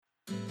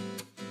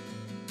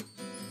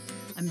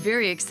I'm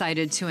very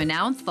excited to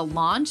announce the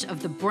launch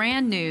of the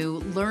brand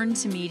new Learn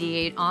to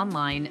Mediate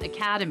Online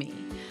Academy.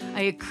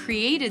 I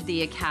created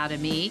the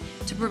Academy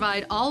to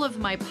provide all of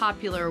my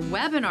popular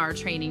webinar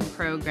training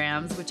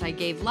programs, which I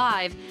gave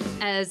live,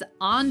 as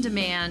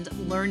on-demand,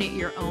 learn at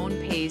your own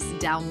pace,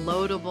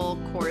 downloadable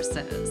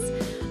courses.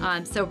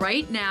 So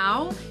right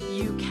now,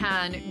 you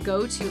can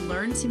go to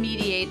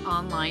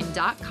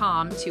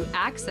learntomediateonline.com to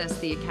access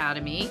the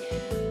Academy.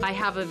 I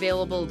have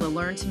available the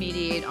Learn to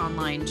Mediate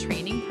Online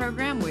training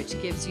program,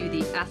 which gives you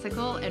the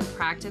ethical and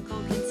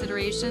practical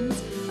considerations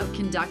of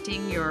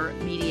conducting your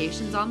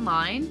mediations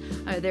online.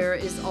 There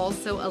is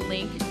also a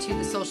link to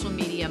the Social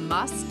Media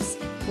Musts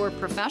for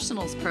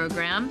Professionals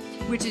program,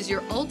 which is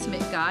your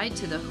ultimate guide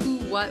to the who,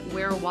 what,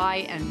 where,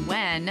 why, and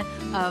when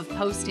of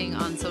posting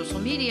on social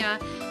media,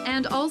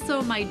 and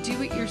also my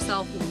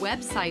do-it-yourself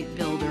website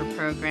builder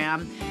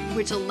program,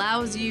 which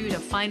allows you to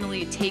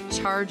finally take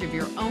charge of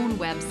your own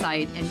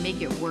website and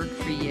make it work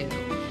for you.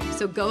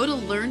 So go to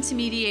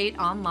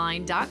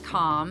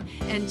learntomediateonline.com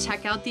and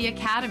check out the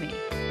Academy.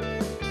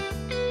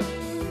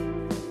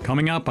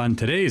 Coming up on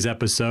today's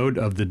episode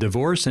of the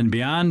Divorce and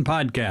Beyond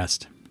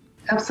podcast.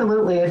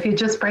 Absolutely. If you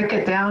just break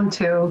it down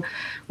to,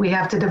 we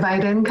have to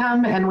divide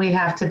income and we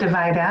have to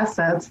divide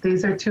assets.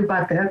 These are two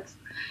buckets.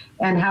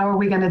 And how are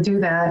we going to do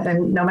that?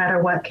 And no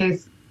matter what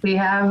case we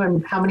have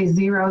and how many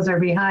zeros are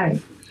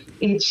behind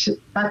each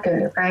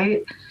bucket,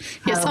 right?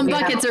 Yeah, some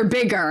buckets are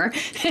bigger.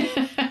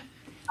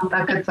 Some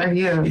buckets are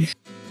huge.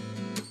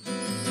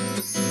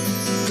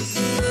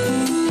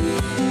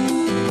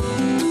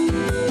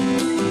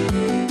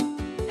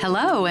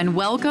 Hello, and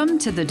welcome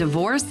to the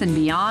Divorce and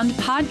Beyond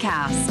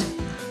podcast.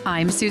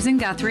 I'm Susan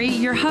Guthrie,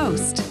 your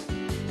host.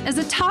 As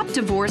a top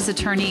divorce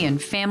attorney and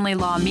family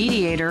law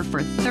mediator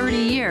for 30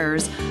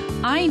 years,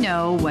 I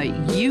know what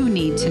you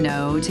need to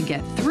know to get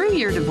through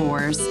your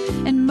divorce,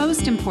 and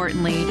most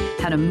importantly,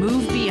 how to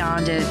move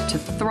beyond it to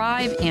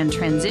thrive and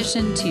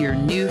transition to your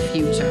new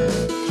future.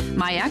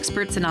 My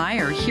experts and I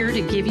are here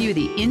to give you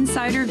the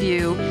insider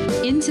view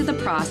into the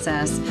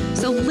process,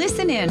 so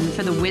listen in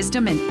for the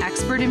wisdom and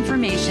expert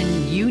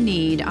information you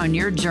need on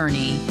your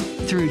journey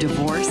through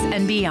divorce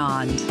and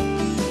beyond.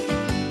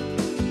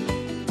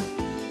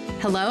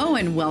 Hello,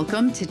 and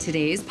welcome to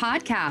today's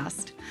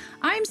podcast.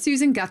 I'm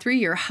Susan Guthrie,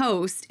 your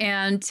host,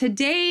 and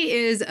today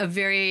is a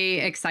very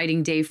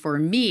exciting day for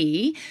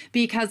me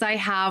because I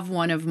have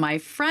one of my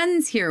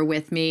friends here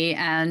with me,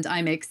 and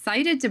I'm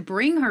excited to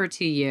bring her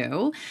to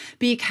you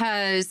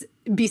because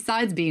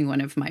besides being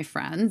one of my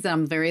friends,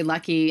 I'm very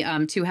lucky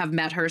to have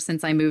met her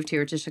since I moved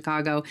here to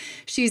Chicago.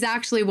 She's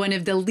actually one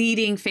of the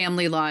leading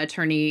family law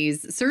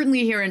attorneys,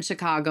 certainly here in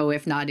Chicago,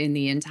 if not in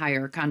the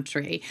entire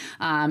country.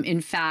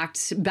 In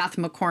fact, Beth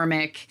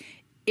McCormack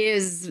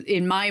is,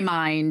 in my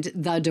mind,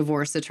 the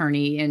divorce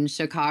attorney in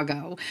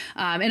Chicago.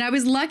 And I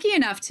was lucky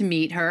enough to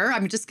meet her.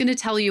 I'm just going to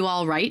tell you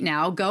all right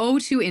now. Go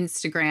to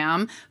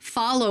Instagram,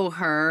 follow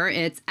her.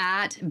 It's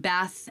at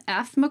Beth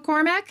F.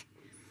 McCormack.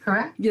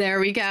 Correct.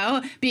 There we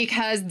go.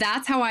 Because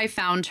that's how I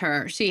found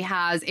her. She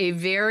has a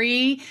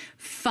very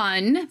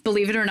fun,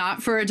 believe it or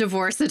not, for a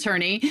divorce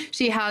attorney.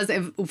 She has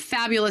a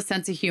fabulous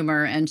sense of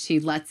humor and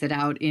she lets it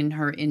out in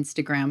her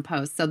Instagram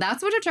posts. So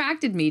that's what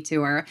attracted me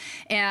to her.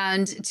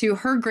 And to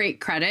her great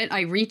credit,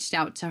 I reached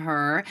out to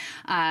her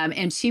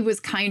and she was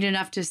kind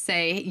enough to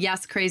say,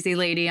 yes, crazy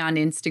lady on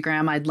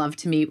Instagram, I'd love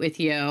to meet with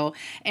you.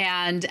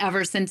 And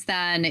ever since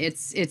then,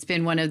 it's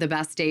been one of the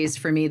best days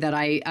for me that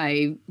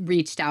I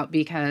reached out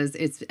because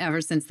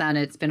ever since then,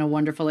 it's been a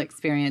wonderful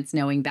experience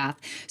knowing Beth.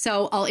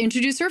 So I'll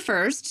introduce her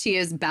first. She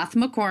is Beth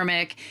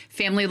McCormack,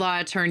 family law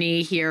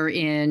attorney here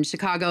in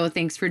Chicago.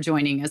 Thanks for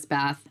joining us,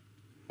 Beth.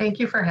 Thank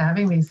you for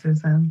having me,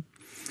 Susan.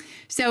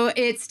 So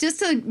it's just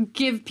to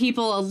give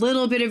people a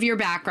little bit of your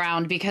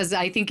background because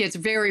I think it's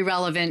very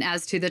relevant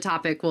as to the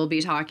topic we'll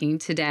be talking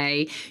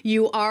today.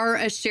 You are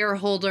a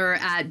shareholder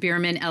at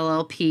Bierman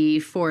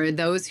LLP. For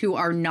those who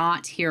are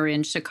not here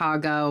in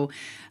Chicago,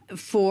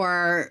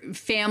 for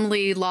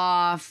family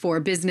law, for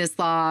business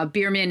law,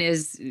 Bierman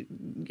is,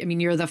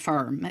 you're the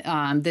firm.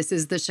 This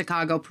is the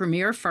Chicago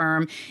premier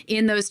firm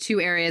in those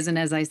two areas. And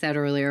as I said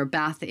earlier,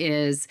 Beth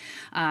is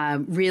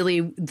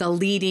really the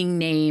leading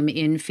name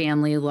in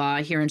family law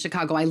here in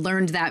Chicago. I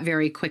learned that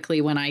very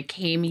quickly when I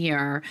came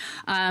here.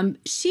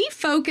 She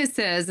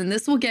focuses, and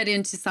this will get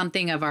into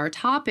something of our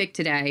topic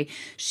today,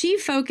 she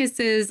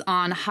focuses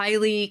on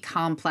highly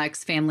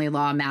complex family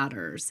law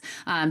matters.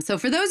 So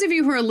for those of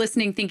you who are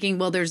listening thinking,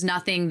 well, there's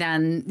nothing,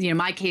 then,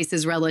 my case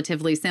is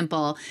relatively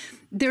simple.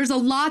 There's a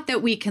lot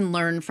that we can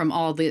learn from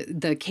all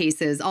the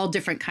cases, all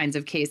different kinds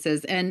of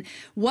cases. And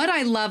what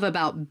I love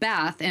about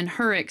Beth and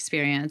her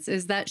experience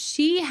is that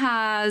she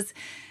has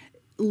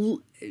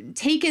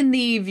taken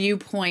the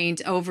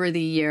viewpoint over the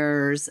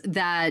years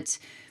that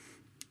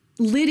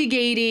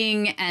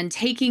litigating and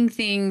taking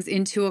things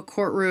into a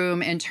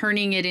courtroom and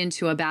turning it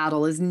into a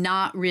battle is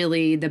not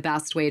really the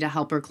best way to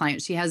help her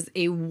client. She has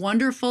a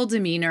wonderful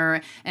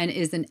demeanor and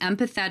is an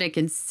empathetic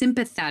and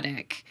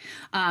sympathetic,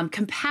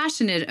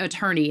 compassionate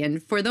attorney.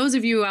 And for those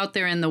of you out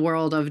there in the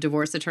world of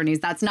divorce attorneys,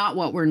 that's not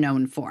what we're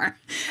known for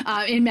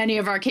in many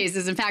of our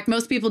cases. In fact,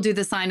 most people do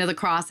the sign of the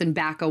cross and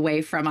back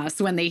away from us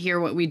when they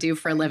hear what we do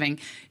for a living.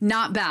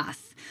 Not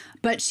Beth,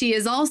 but she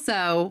is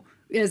also,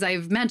 as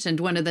I've mentioned,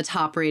 one of the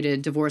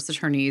top-rated divorce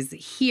attorneys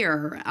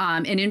here.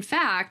 And in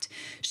fact,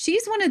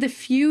 she's one of the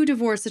few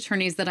divorce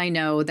attorneys that I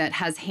know that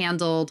has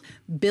handled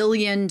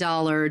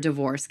billion-dollar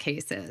divorce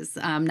cases.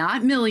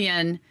 Not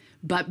million,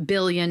 but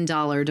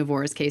billion-dollar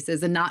divorce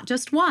cases, and not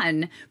just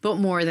one, but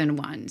more than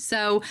one.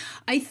 So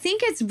I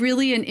think it's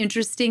really an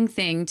interesting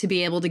thing to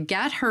be able to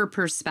get her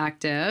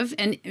perspective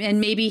and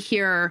maybe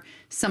hear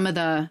some of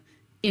the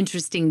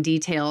interesting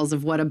details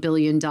of what a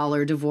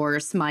billion-dollar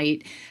divorce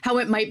how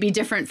it might be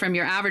different from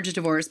your average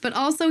divorce, but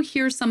also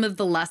hear some of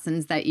the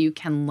lessons that you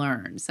can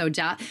learn. So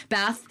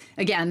Beth,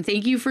 again,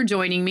 thank you for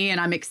joining me, and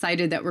I'm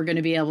excited that we're going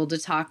to be able to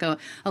talk a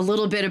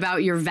little bit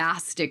about your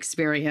vast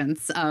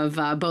experience of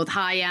both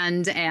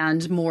high-end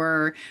and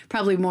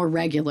probably more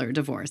regular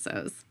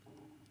divorces.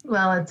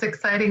 Well, it's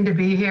exciting to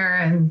be here,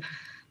 and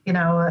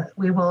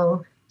we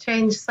will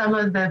change some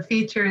of the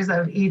features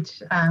of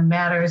each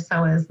matter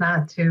so as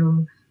not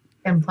to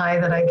imply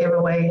that I give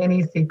away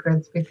any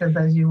secrets, because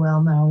as you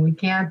well know, we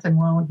can't and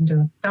won't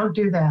don't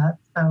do that.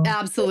 So.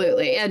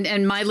 Absolutely.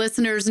 And my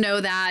listeners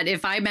know that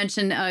if I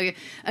mention a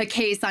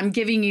case, I'm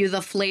giving you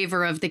the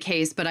flavor of the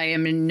case, but I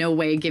am in no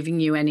way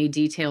giving you any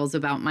details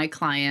about my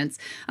clients,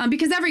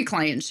 because every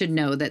client should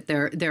know that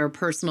their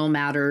personal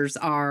matters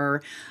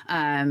are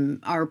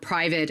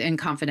private and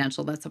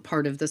confidential. That's a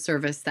part of the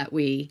service that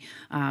we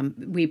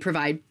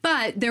provide.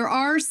 But there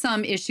are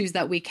some issues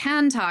that we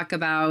can talk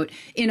about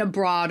in a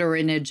broad or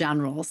in a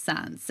general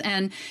sense.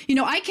 And,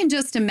 I can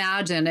just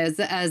imagine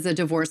as a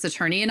divorce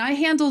attorney, and I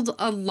handled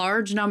a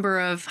large number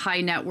of high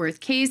net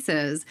worth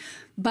cases,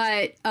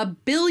 but $1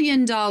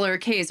 billion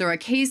case, or a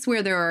case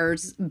where there are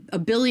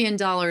 $1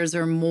 billion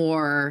or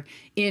more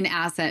in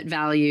asset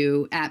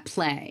value at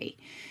play,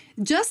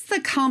 just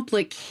the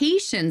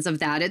complications of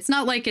that. It's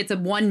not like it's a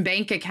one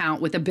bank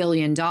account with $1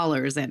 billion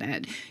in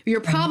it.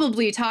 You're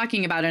probably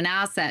talking about an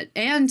asset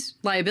and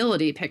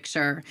liability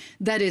picture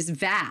that is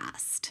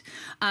vast.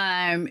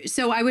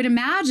 So I would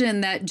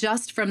imagine that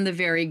just from the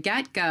very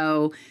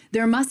get-go,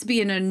 there must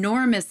be an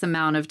enormous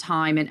amount of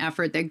time and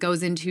effort that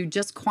goes into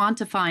just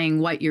quantifying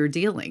what you're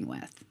dealing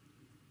with.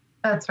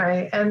 That's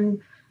right.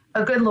 And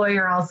a good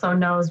lawyer also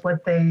knows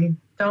what they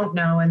don't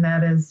know, and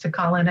that is to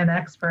call in an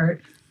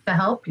expert to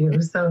help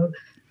you. So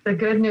the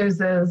good news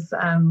is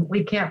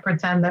we can't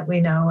pretend that we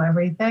know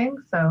everything.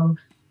 So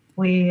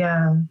we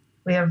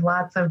have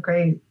lots of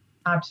great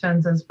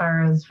options as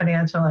far as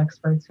financial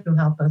experts who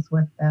help us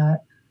with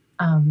that.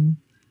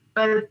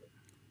 But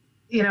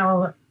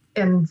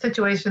in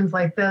situations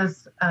like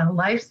this,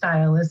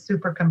 lifestyle is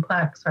super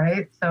complex,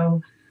 right?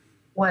 So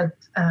what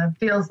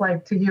feels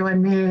like to you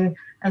and me,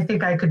 I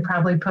think I could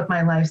probably put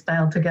my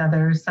lifestyle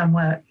together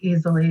somewhat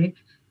easily.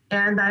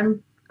 And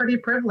I'm pretty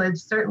privileged,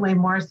 certainly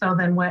more so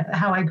than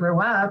how I grew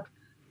up.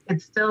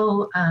 It's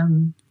still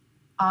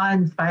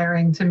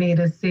awe-inspiring to me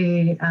to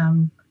see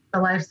the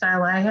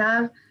lifestyle I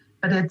have,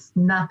 but it's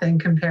nothing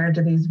compared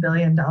to these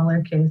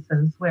billion-dollar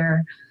cases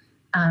where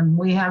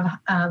we have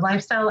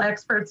lifestyle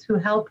experts who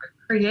help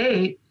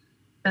create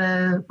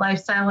the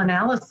lifestyle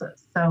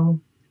analysis. So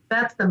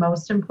that's the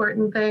most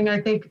important thing, I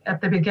think,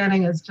 at the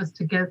beginning, is just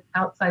to get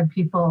outside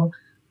people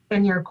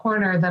in your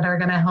corner that are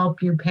going to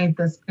help you paint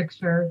this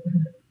picture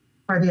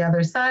for the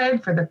other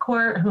side, for the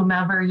court,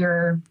 whomever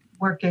you're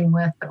working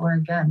with or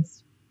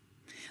against.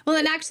 Well,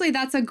 and actually,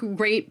 that's a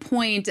great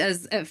point,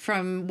 as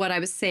from what I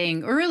was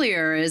saying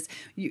earlier, is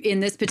in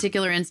this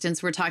particular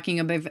instance, we're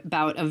talking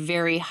about a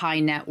very high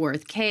net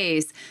worth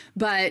case.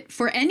 But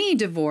for any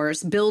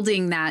divorce,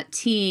 building that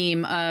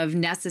team of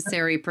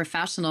necessary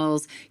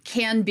professionals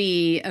can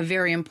be a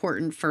very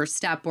important first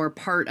step, or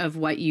part of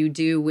what you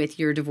do with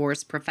your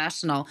divorce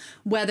professional,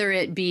 whether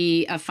it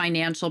be a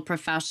financial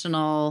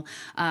professional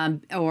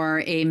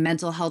or a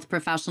mental health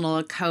professional,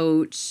 a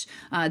coach.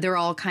 There are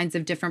all kinds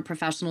of different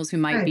professionals who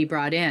might be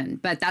brought in.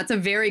 But that's a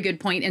very good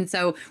point. And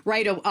so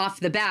right off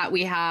the bat,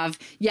 we have,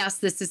 yes,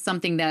 this is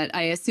something that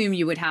I assume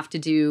you would have to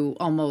do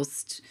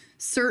almost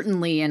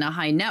certainly in a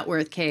high net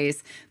worth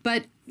case.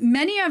 But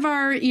many of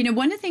our,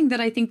 one thing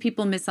that I think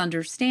people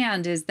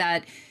misunderstand is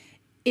that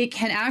it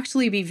can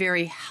actually be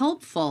very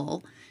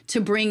helpful to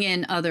bring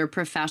in other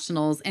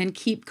professionals and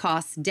keep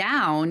costs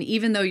down,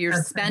 even though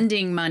you're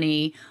spending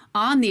money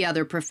on the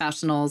other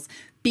professionals,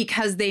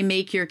 because they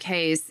make your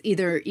case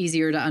either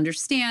easier to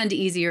understand,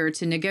 easier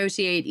to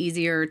negotiate,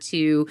 easier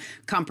to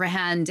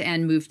comprehend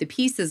and move the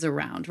pieces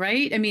around,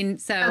 right? I mean,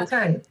 so that's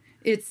right.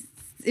 It's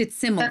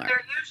similar. And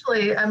they're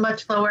usually a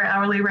much lower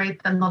hourly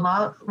rate than the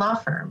law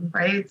firm,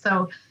 right?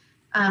 So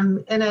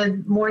in a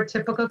more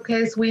typical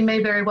case, we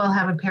may very well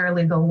have a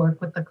paralegal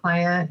work with the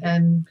client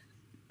and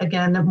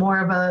again, more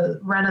of a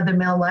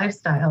run-of-the-mill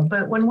lifestyle.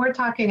 But when we're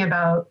talking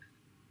about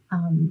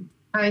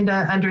trying to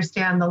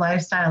understand the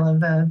lifestyle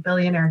of a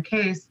billionaire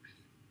case,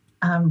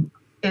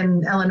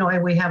 in Illinois,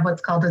 we have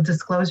what's called a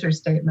disclosure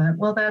statement.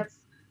 Well, that's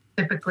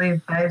typically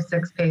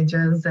 5-6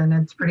 pages, and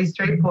it's pretty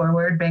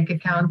straightforward, bank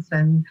accounts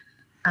and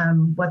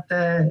what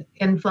the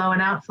inflow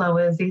and outflow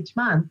is each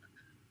month.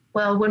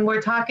 Well, when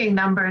we're talking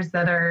numbers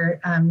that are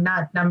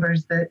not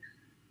numbers that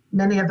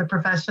many of the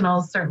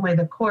professionals, certainly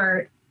the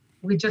court,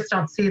 we just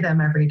don't see them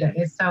every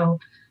day. So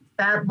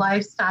that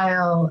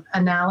lifestyle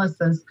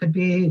analysis could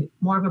be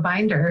more of a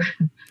binder,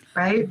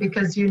 right?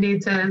 Because you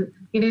need to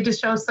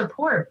show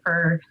support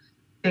for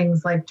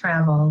things like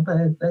travel.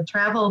 The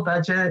travel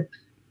budget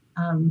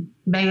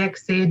may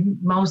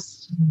exceed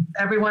most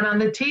everyone on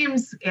the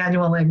team's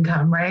annual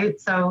income, right?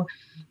 So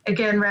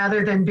again,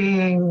 rather than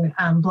being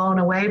blown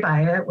away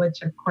by it,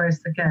 which of course,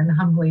 again,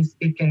 humbly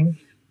speaking,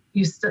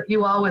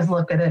 you always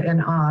look at it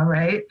in awe,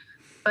 right?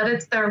 But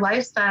it's their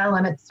lifestyle,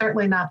 and it's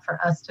certainly not for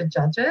us to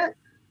judge it.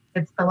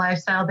 It's the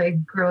lifestyle they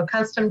grew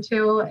accustomed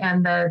to,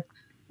 and that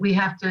we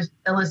have to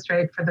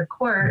illustrate for the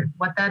court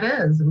what that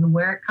is and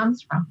where it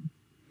comes from.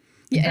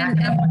 Yeah,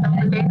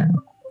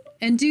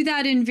 and do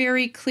that in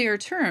very clear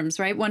terms,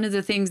 right? One of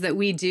the things that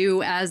we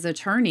do as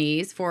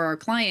attorneys for our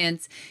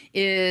clients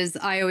is,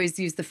 I always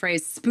use the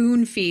phrase,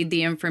 spoon feed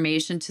the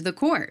information to the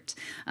court.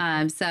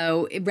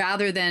 So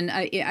rather than,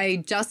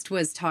 I just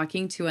was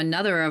talking to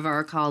another of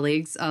our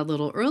colleagues a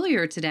little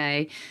earlier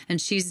today, and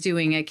she's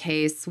doing a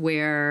case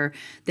where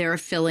they're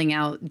filling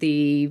out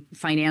the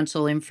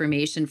financial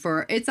information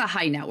for, it's a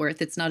high net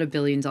worth, it's not $1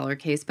 billion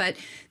case, but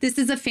this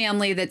is a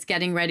family that's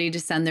getting ready to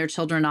send their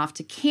children off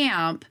to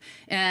camp,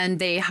 and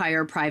they hire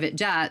private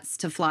jets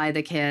to fly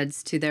the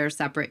kids to their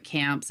separate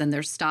camps, and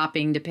they're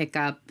stopping to pick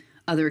up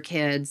other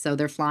kids. So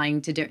they're flying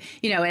to,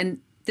 and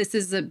this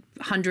is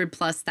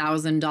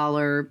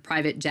 $100,000+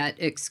 private jet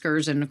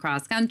excursion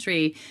across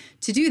country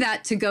to do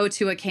that, to go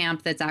to a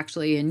camp that's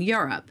actually in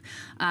Europe.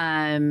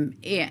 And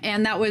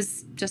that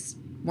was just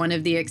one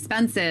of the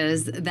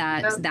expenses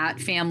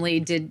that family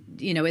did,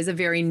 is a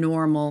very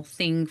normal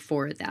thing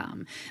for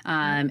them.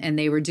 And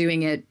they were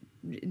doing it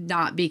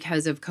not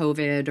because of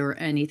COVID or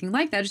anything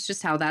like that. It's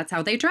just that's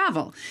how they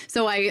travel.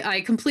 So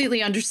I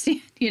completely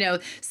understand,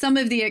 some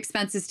of the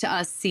expenses to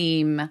us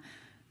seem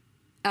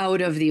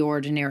out of the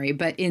ordinary,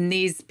 but in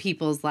these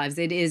people's lives,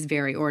 it is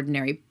very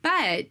ordinary.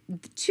 But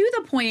to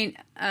the point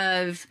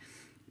of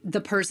the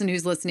person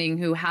who's listening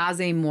who has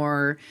a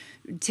more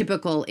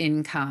typical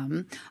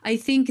income, I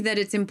think that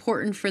it's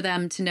important for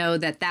them to know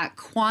that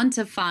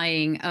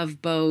quantifying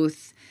of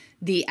both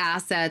the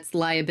assets,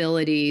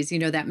 liabilities,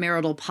 that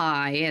marital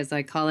pie, as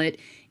I call it,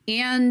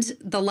 and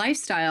the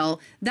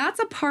lifestyle, that's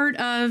a part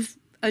of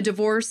a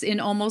divorce in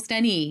almost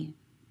any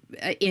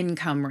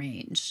income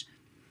range.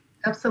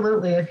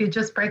 Absolutely. If you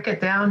just break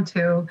it down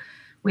to,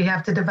 we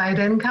have to divide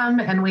income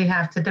and we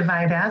have to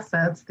divide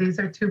assets. These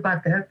are two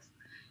buckets.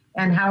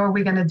 And how are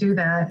we going to do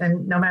that?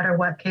 And no matter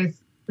what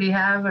case we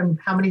have and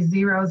how many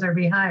zeros are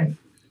behind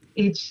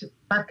each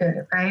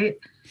bucket, right?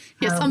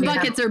 Yeah, some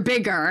buckets are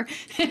bigger.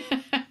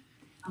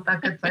 Some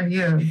buckets are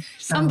huge.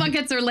 Some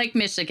buckets are Lake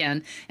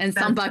Michigan, and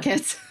some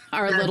buckets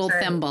are little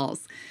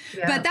thimbles.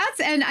 Yeah. But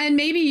and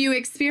maybe you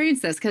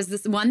experience this, because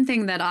this one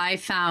thing that I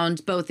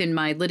found both in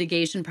my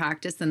litigation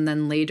practice and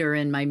then later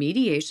in my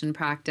mediation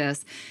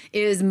practice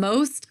is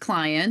most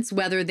clients,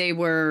 whether they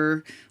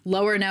were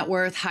lower net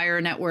worth,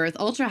 higher net worth,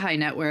 ultra high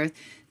net worth,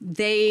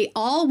 they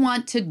all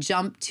want to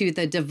jump to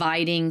the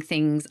dividing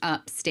things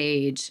up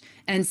stage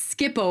and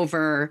skip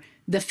over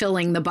the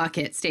filling the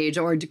bucket stage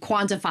or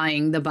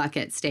quantifying the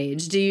bucket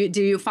stage. Do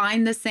you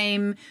find the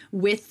same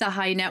with the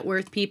high net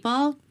worth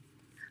people?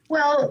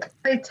 Well,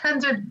 they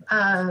tend to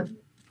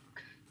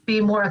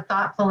be more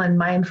thoughtful and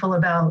mindful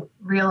about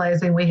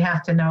realizing we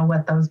have to know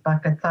what those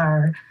buckets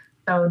are.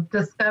 So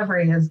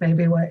discovery is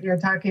maybe what you're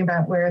talking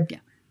about, where,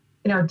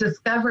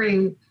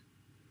 discovery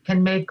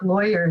can make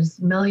lawyers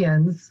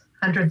millions,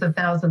 hundreds of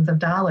thousands of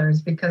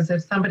dollars, because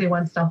if somebody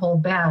wants to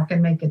hold back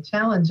and make it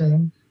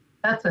challenging,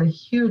 that's a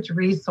huge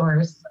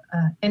resource,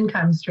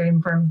 income stream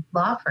for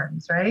law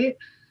firms, right?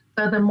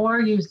 So the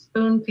more you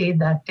spoon feed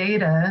that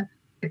data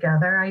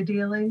together,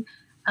 ideally,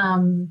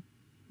 the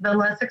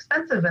less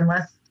expensive and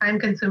less time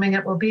consuming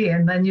it will be.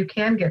 And then you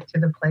can get to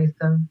the place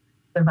of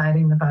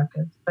dividing the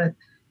buckets. But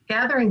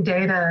gathering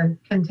data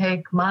can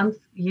take months,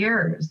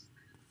 years,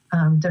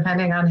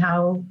 depending on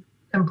how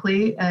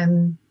complete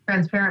and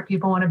transparent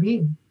people want to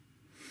be.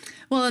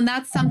 Well, and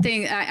that's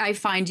something I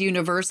find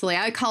universally.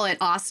 I call it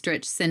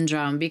ostrich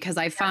syndrome, because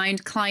I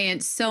find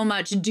clients so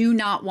much do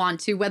not want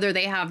to, whether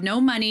they have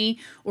no money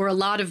or a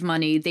lot of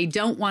money, they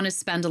don't want to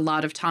spend a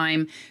lot of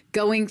time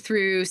going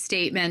through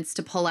statements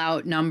to pull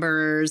out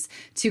numbers,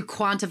 to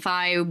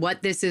quantify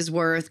what this is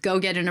worth, go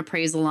get an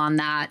appraisal on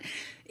that.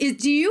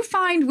 Do you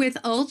find with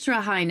ultra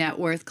high net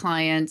worth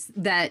clients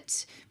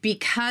that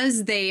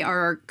because they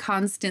are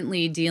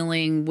constantly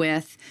dealing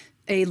with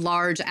a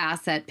large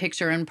asset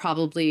picture, and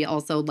probably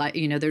also,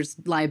 there's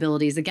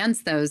liabilities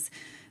against those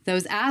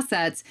those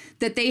assets,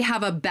 that they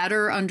have a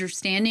better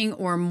understanding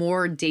or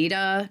more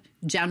data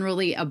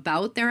generally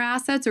about their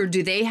assets? Or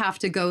do they have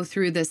to go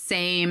through the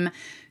same,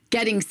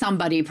 getting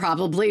somebody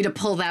probably to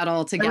pull that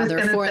all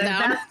together for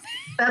them?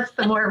 That's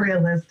the more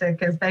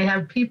realistic, is they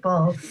have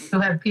people who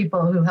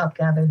help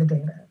gather the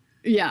data.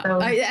 Yeah, So,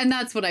 and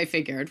that's what I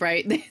figured,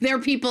 right? Their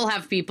people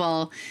have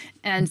people,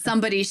 and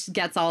somebody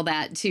gets all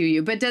that to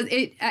you. But does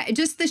it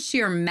just the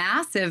sheer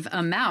massive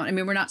amount? I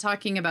mean, we're not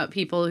talking about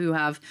people who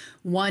have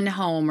one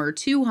home or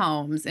two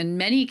homes. In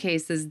many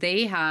cases,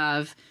 they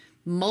have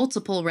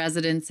multiple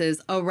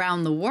residences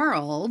around the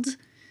world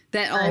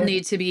that all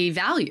need to be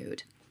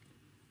valued.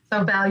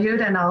 So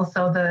valued, and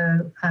also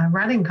the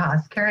running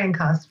costs, carrying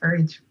costs for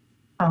each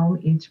home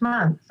each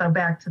month. So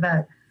back to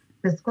that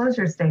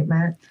disclosure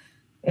statement,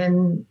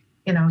 in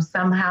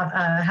some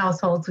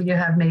households you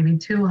have maybe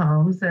two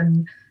homes,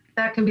 and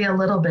that can be a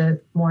little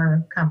bit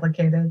more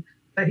complicated.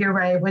 But you're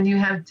right, when you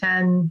have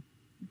 10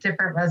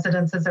 different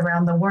residences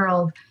around the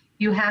world,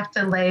 you have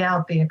to lay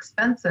out the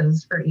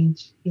expenses for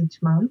each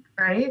month,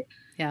 right?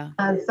 Yeah.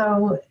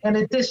 So in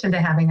addition to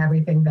having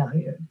everything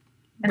valued.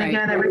 And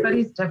again,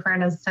 everybody's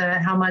different as to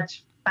how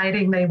much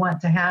fighting they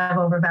want to have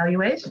over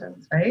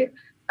valuations, right?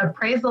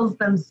 Appraisals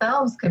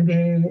themselves can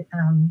be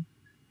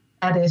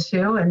at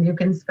issue, and you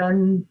can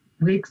spend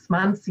weeks,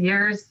 months,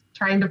 years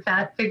trying to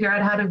figure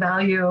out how to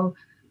value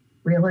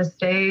real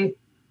estate,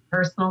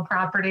 personal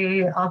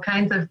property, all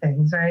kinds of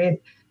things,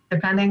 right?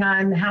 Depending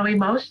on how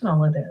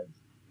emotional it is.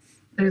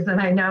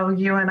 Susan, I know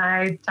you and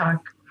I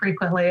talk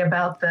frequently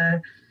about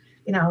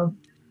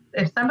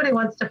if somebody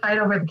wants to fight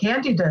over the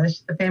candy dish,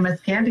 the famous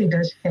candy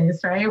dish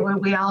case, right?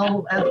 We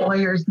all, as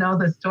lawyers, know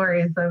the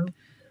stories of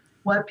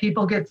what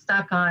people get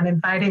stuck on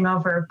and fighting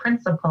over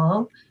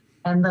principle,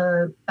 and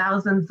the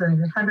thousands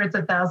and hundreds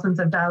of thousands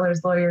of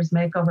dollars lawyers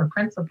make over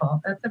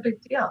principle. That's a big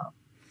deal.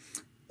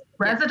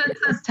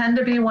 Residences tend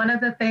to be one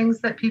of the things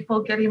that people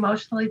get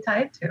emotionally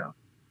tied to.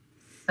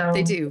 So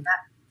they do.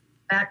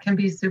 That can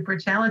be super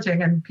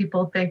challenging, and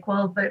people think,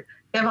 well, they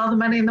have all the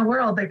money in the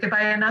world, they could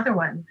buy another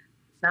one.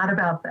 Not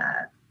about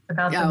that. It's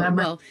about the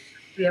memory.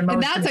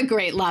 And that's a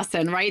great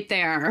lesson right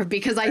there,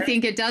 because I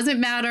think it doesn't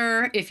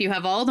matter if you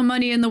have all the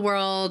money in the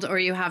world or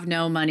you have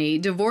no money.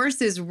 Divorce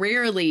is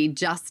rarely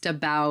just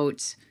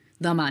about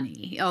the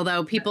money.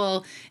 Although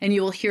people, and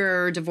you will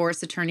hear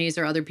divorce attorneys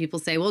or other people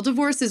say, well,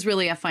 divorce is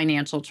really a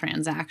financial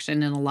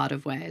transaction in a lot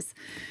of ways.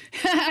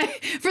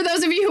 For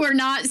those of you who are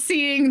not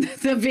seeing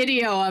the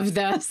video of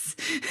this,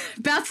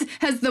 Beth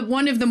has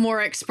one of the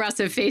more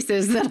expressive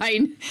faces that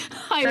I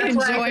That's enjoy.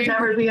 Why I could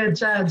never be a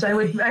judge. I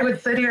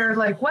would sit here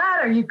like,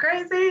 what? Are you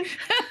crazy?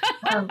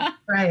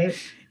 Right.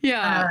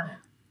 Yeah.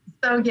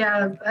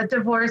 A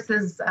divorce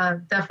is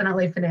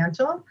definitely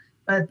financial,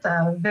 but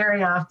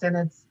very often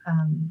it's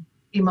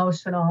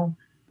emotional.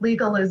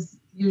 Legal is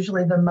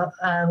usually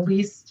the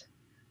least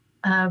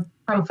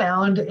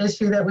profound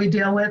issue that we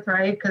deal with,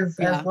 right? Because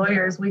as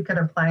lawyers, we could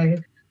apply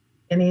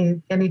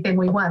anything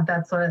we want.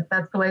 That's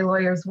the way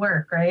lawyers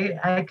work, right?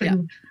 I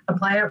can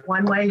apply it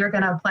one way, you're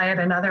going to apply it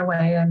another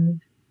way,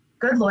 and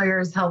good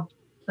lawyers help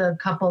the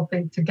couple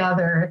think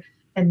together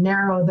and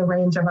narrow the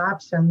range of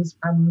options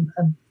from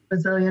a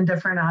bazillion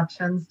different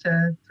options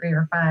to 3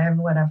 or 5,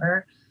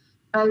 whatever.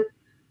 But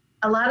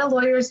a lot of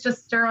lawyers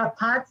just stir up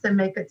pots and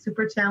make it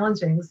super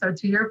challenging. So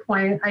to your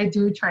point, I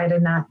do try to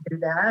not do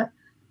that.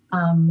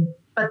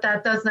 But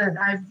that doesn't,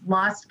 I've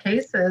lost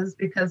cases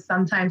because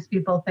sometimes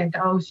people think,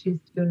 oh, she's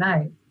too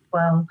nice.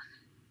 Well,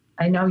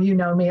 I know you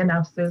know me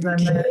enough, Susan,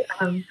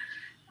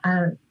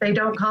 that they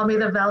don't call me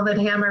the Velvet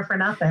Hammer for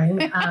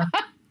nothing.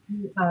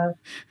 I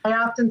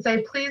often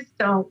say, please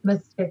don't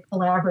mistake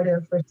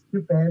collaborative for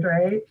stupid,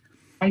 right?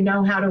 I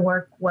know how to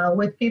work well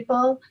with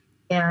people.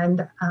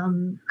 And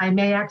I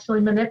may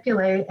actually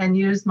manipulate and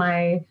use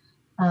my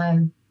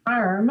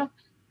charm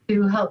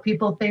to help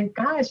people think,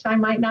 gosh, I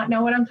might not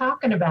know what I'm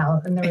talking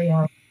about in the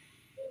reality.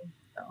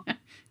 So,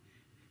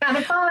 kind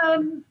of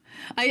fun.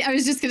 I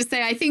was just going to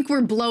say, I think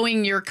we're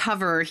blowing your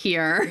cover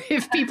here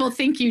if people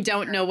think you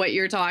don't know what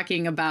you're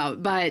talking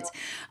about. But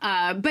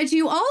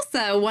you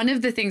also, one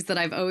of the things that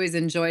I've always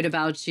enjoyed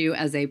about you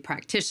as a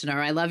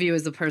practitioner, I love you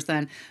as a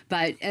person,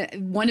 but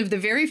one of the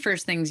very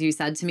first things you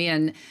said to me,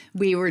 and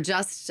we were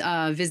just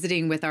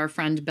visiting with our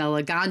friend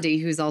Bella Gandhi,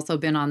 who's also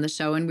been on the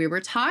show, and we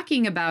were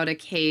talking about a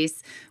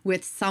case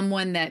with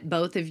someone that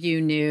both of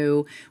you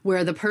knew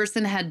where the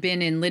person had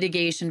been in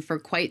litigation for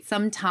quite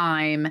some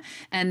time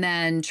and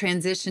then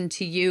transitioned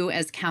to you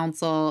as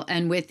counsel,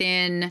 and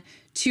within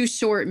 2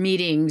 short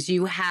meetings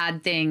you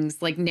had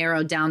things like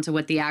narrowed down to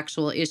what the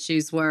actual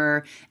issues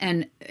were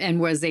and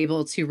was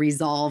able to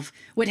resolve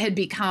what had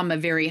become a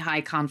very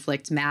high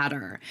conflict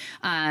matter,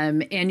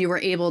 and you were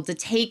able to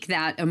take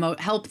that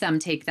help them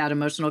take that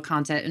emotional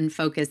content and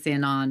focus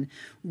in on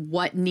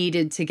what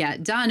needed to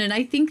get done. And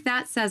I think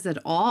that says it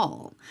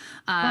all.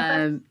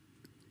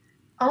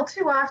 All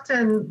too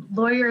often,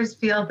 lawyers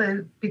feel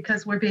that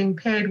because we're being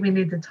paid, we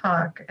need to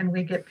talk, and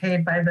we get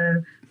paid by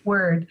the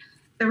word.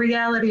 The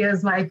reality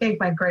is, I think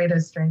my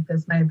greatest strength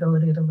is my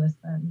ability to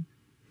listen.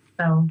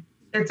 So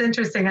it's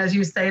interesting as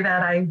you say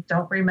that. I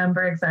don't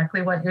remember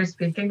exactly what you're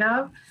speaking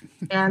of,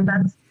 and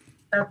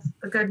that's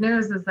the good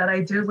news is that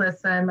I do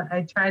listen.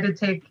 I try to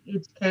take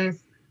each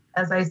case,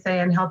 as I say,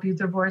 and help you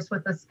divorce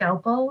with a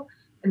scalpel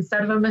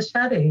instead of a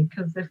machete.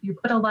 Because if you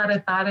put a lot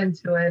of thought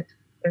into it,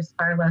 there's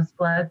far less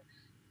blood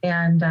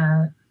and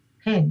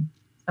pain.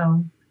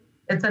 So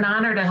it's an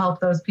honor to help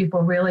those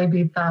people really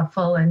be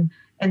thoughtful and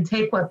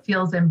take what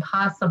feels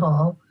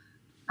impossible,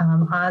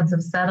 odds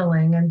of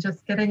settling, and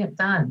just getting it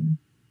done.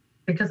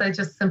 Because I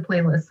just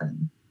simply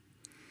listen.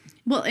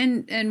 Well,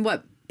 and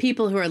what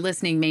people who are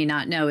listening may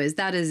not know is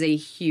that is a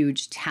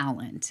huge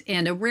talent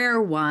and a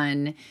rare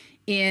one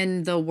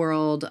in the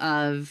world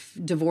of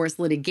divorce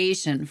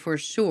litigation, for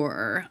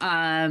sure.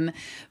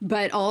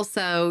 But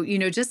also,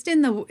 just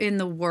in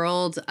the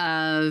world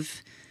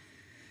of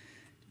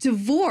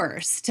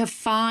divorce, to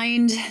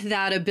find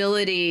that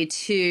ability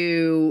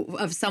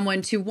of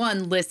someone to,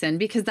 one, listen,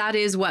 because that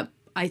is what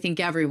I think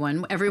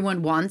everyone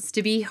wants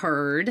to be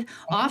heard.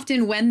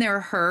 Often when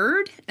they're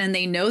heard and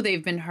they know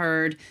they've been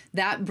heard,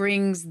 that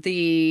brings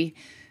the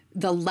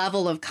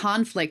level of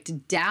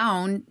conflict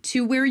down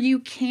to where you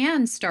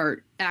can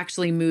start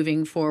actually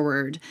moving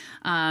forward.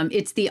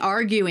 It's the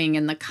arguing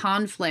and the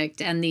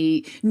conflict and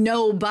the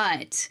no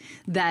but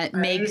that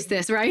makes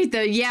this, right?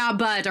 The yeah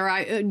but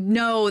or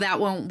no, that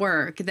won't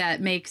work,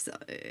 that makes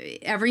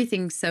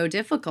everything so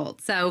difficult.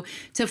 So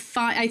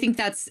I think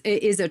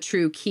is a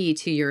true key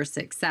to your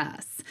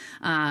success,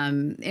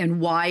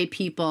 and why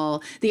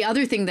people. The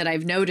other thing that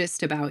I've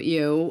noticed about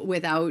you,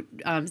 without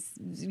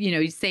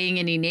saying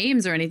any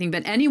names or anything,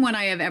 but anyone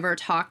I have ever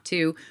talked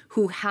to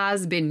who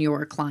has been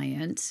your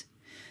client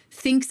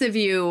thinks of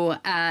you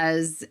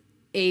as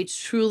a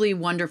truly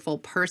wonderful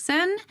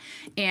person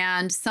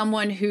and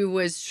someone who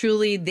was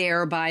truly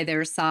there by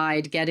their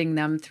side, getting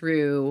them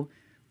through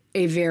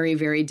a very,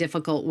 very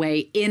difficult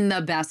way in the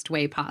best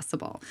way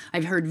possible.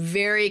 I've heard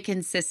very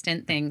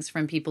consistent things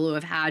from people who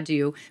have had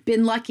you,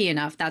 been lucky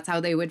enough, that's how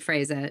they would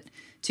phrase it,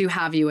 to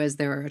have you as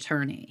their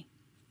attorney.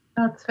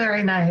 That's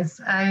very nice.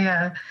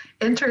 I,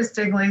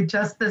 interestingly,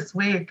 just this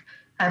week,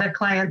 had a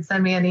client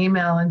send me an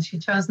email and she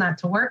chose not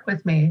to work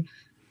with me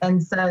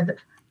and said,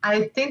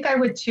 I think I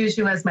would choose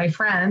you as my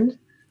friend,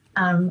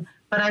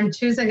 but I'm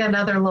choosing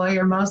another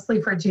lawyer mostly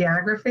for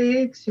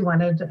geography. She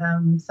wanted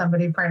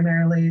somebody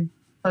primarily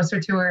closer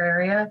to her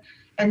area.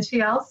 And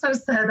she also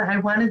said, I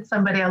wanted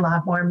somebody a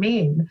lot more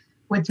mean,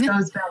 which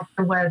goes back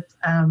to what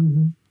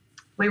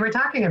we were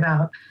talking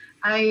about.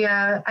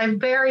 I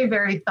very,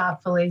 very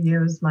thoughtfully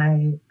use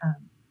my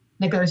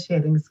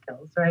negotiating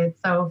skills, right?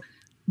 So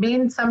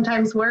mean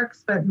sometimes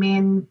works, but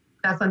mean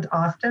doesn't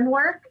often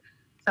work.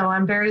 So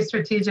I'm very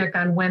strategic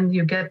on when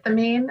you get the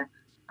mean.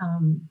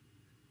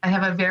 I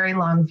have a very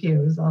long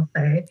fuse, I'll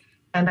say.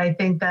 And I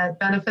think that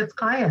benefits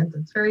clients.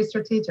 It's very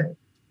strategic.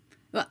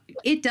 Well,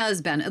 it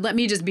does, Ben. Let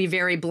me just be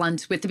very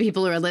blunt with the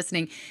people who are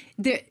listening.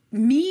 The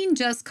mean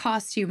just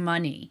costs you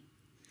money.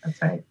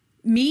 That's right.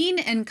 Mean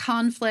and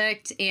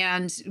conflict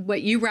and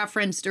what you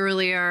referenced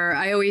earlier,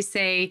 I always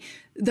say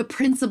the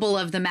principle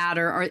of the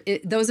matter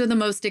those are the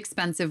most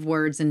expensive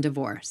words in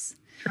divorce.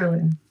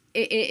 Truly.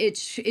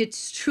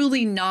 It's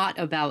truly not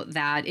about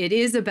that. It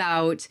is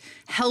about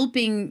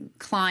helping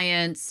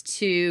clients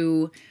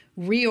to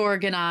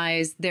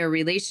reorganize their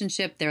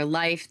relationship, their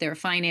life, their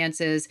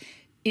finances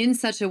in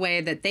such a way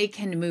that they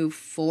can move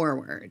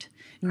forward,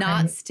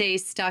 not stay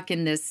stuck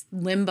in this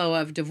limbo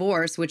of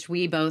divorce, which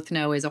we both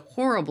know is a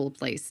horrible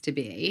place to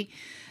be,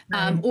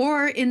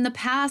 or in the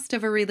past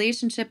of a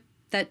relationship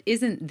that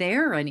isn't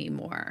there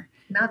anymore.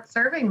 Not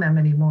serving them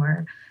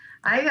anymore.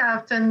 I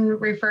often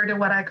refer to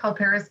what I call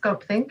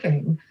periscope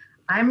thinking.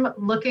 I'm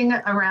looking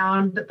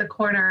around the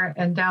corner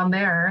and down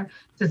there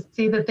to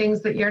see the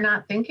things that you're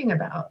not thinking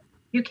about.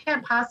 You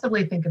can't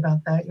possibly think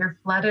about that. You're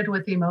flooded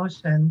with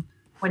emotion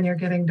when you're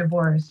getting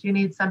divorced. You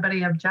need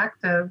somebody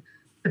objective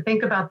to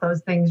think about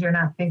those things you're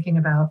not thinking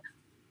about.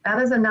 That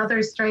is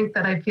another strength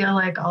that I feel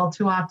like all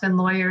too often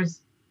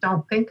lawyers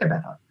don't think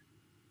about.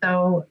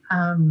 So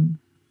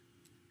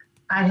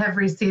I have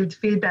received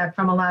feedback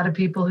from a lot of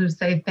people who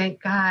say,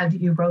 thank God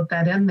you wrote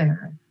that in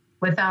there.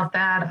 Without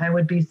that, I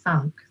would be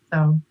sunk.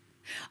 So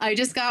I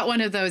just got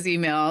one of those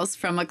emails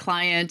from a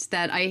client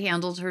that I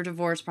handled her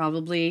divorce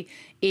probably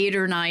 8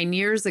 or 9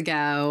 years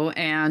ago,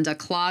 and a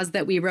clause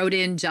that we wrote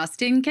in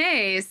just in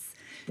case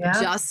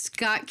just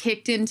got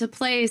kicked into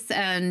place,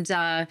 and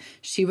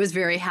she was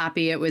very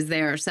happy it was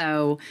there.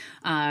 So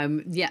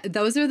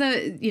those are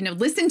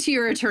listen to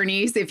your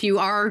attorneys if you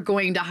are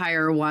going to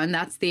hire one.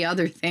 That's the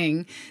other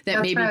thing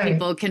that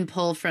people can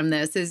pull from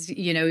this is,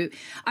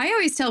 I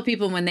always tell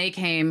people when they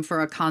came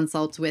for a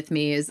consult with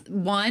me is,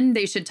 one,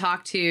 they should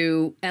talk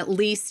to at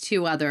least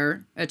 2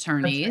 other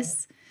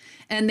attorneys.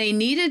 And they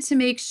needed to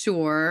make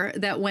sure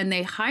that when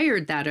they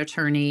hired that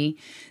attorney,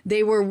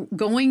 they were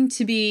going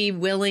to be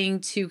willing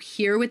to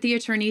hear what the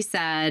attorney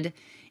said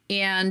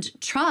and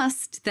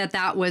trust that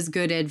that was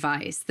good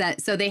advice.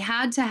 So they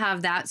had to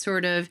have that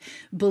sort of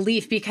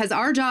belief, because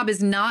our job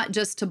is not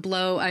just to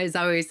blow, as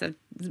I always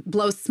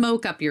blow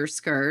smoke up your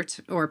skirt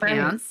or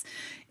pants.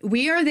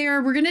 We are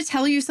there. We're going to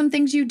tell you some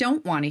things you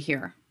don't want to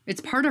hear.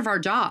 It's part of our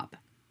job.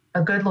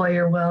 A good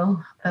lawyer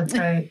will. That's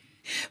right.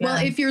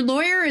 Well, if your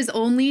lawyer is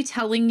only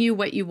telling you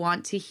what you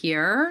want to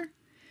hear,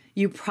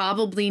 you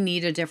probably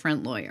need a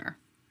different lawyer.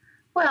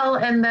 Well,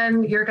 and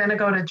then you're going to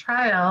go to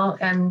trial,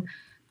 and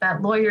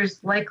that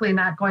lawyer's likely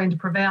not going to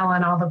prevail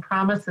on all the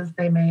promises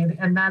they made.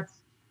 And that's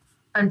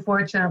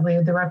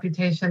unfortunately the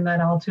reputation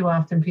that all too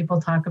often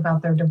people talk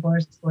about their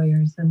divorce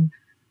lawyers. And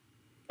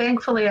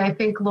thankfully, I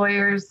think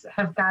lawyers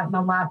have gotten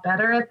a lot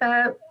better at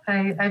that.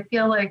 I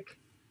feel like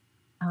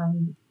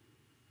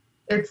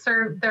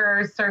there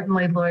are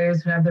certainly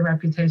lawyers who have the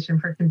reputation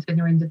for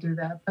continuing to do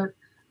that. But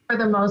for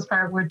the most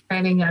part, we're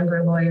training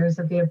younger lawyers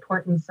of the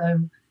importance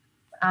of,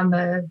 on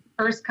the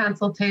first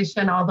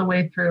consultation all the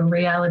way through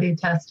reality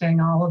testing,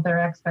 all of their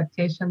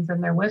expectations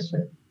and their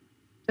wishes.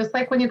 Just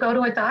like when you go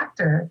to a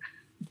doctor,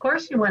 of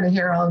course you want to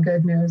hear all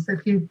good news.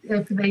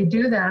 If they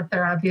do that,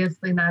 they're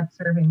obviously not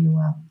serving you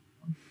well.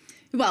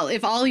 Well,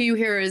 if all you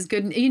hear is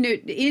good,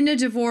 in a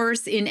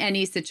divorce, in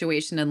any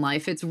situation in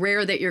life, it's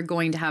rare that you're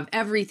going to have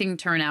everything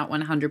turn out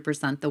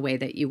 100% the way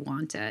that you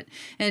want it.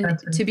 And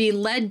to be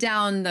led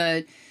down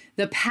the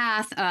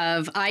path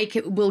of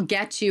will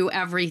get you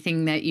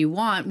everything that you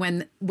want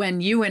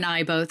when you and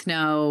I both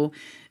know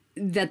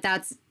that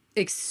that's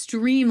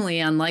extremely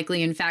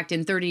unlikely. In fact,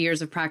 in 30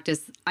 years of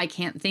practice, I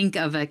can't think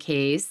of a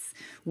case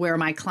where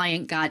my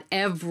client got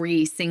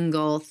every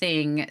single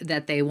thing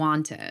that they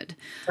wanted.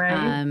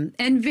 Right.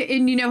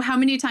 And how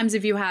many times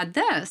have you had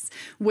this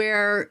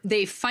where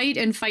they fight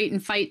and fight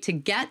and fight to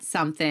get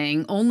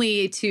something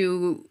only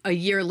to a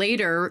year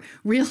later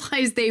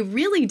realize they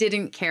really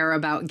didn't care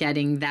about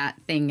getting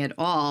that thing at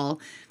all,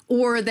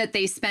 or that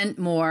they spent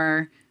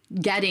more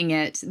getting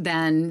it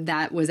than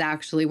that was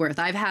actually worth.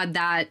 I've had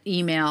that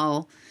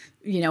email,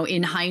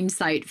 in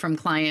hindsight from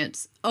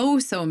clients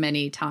so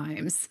many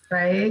times.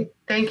 Right.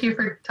 Thank you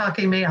for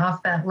talking me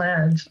off that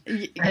ledge.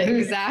 Right?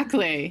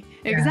 Exactly.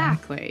 Yeah.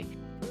 Exactly.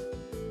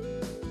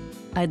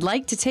 I'd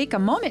like to take a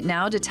moment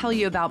now to tell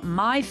you about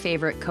my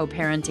favorite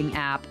co-parenting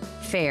app,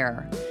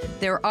 Fair.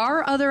 There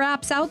are other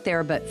apps out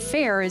there, but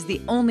Fair is the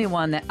only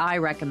one that I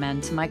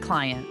recommend to my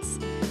clients.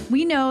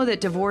 We know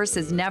that divorce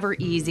is never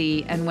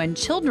easy, and when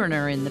children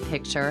are in the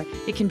picture,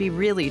 it can be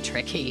really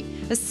tricky,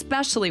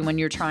 especially when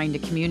you're trying to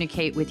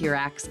communicate with your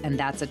ex, and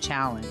that's a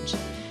challenge.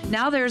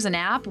 Now there's an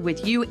app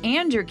with you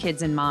and your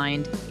kids in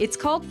mind. It's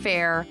called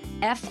Fair,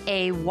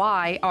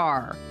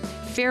 F-A-Y-R.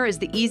 Fair is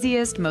the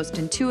easiest, most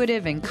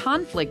intuitive, and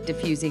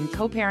conflict-diffusing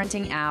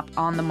co-parenting app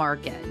on the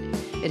market.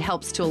 It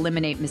helps to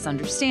eliminate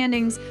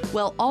misunderstandings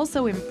while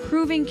also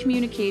improving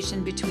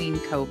communication between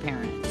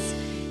co-parents.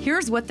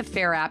 Here's what the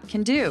Fair app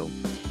can do.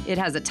 It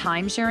has a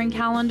time-sharing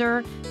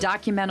calendar,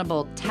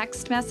 documentable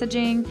text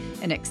messaging,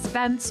 an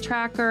expense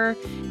tracker,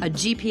 a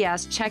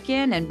GPS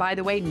check-in, and by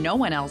the way, no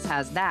one else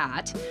has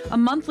that, a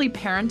monthly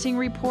parenting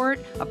report,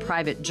 a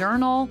private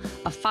journal,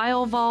 a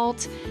file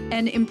vault,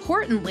 and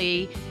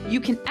importantly, you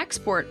can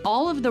export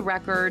all of the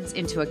records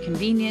into a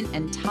convenient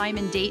and time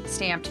and date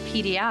stamped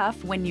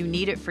PDF when you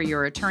need it for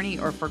your attorney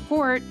or for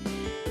court.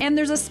 And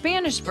there's a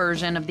Spanish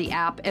version of the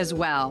app as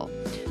well.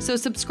 So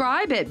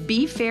subscribe at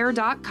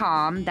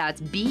befair.com, that's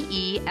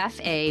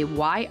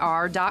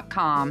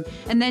BEFAYR.com,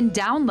 and then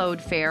download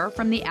Fair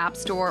from the App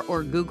Store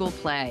or Google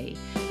Play.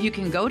 You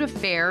can go to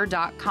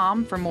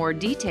fair.com for more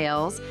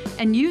details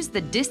and use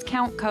the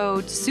discount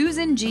code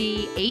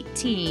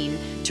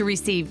SusanG18 to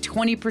receive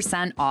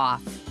 20%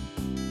 off.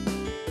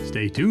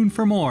 Stay tuned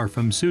for more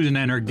from Susan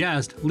and her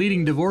guest,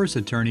 leading divorce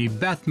attorney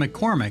Beth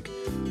McCormack,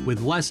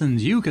 with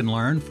lessons you can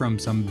learn from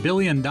some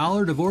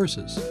billion-dollar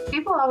divorces.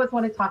 People always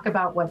want to talk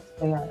about what's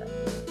fair,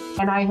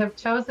 and I have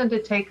chosen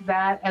to take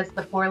that as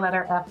the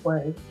four-letter F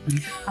word.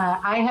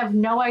 I have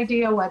no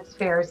idea what's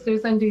fair.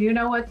 Susan, do you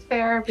know what's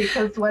fair?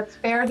 Because what's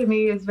fair to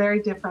me is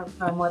very different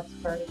from what's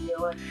fair to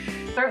you, and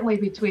certainly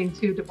between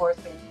two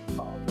divorcing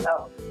people.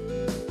 So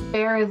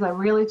fair is a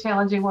really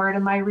challenging word,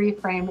 and my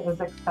reframe is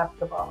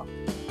acceptable.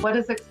 What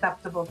is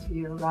acceptable to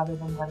you rather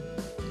than what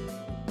is?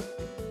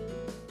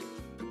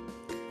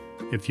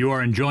 If you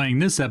are enjoying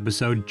this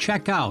episode,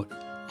 check out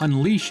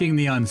Unleashing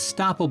the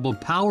Unstoppable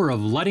Power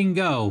of Letting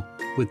Go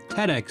with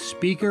TEDx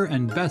speaker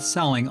and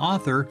best-selling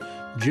author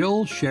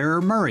Jill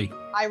Scherer Murray.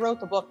 I wrote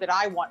the book that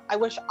I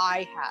wish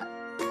I had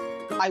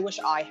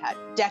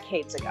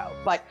decades ago.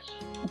 But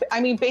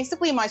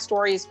basically my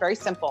story is very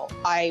simple.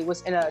 I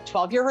was in a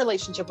 12-year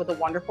relationship with a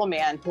wonderful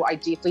man who I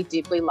deeply,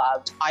 deeply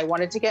loved. I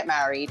wanted to get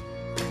married.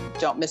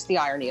 Don't miss the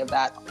irony of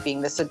that,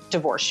 being this a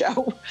divorce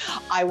show.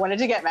 I wanted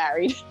to get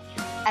married,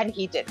 and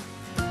he didn't.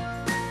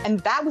 And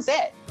that was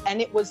it.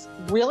 And it was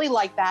really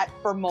like that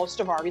for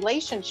most of our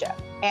relationship.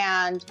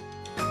 And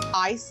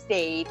I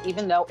stayed,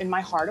 even though in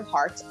my heart of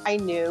hearts, I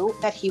knew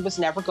that he was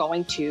never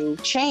going to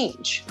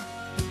change.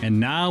 And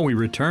now we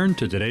return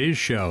to today's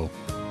show.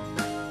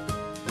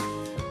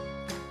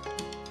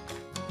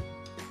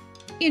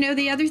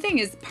 the other thing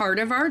is part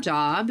of our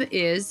job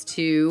is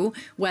to,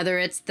 whether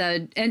it's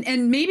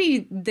and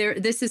maybe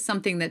this is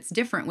something that's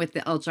different with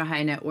the ultra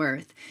high net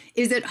worth.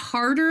 Is it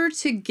harder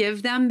to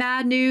give them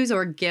bad news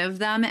or give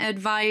them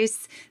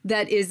advice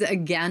that is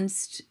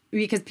against,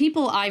 because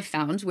people I've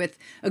found with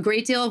a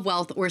great deal of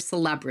wealth or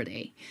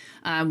celebrity,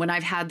 when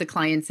I've had the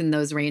clients in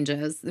those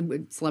ranges,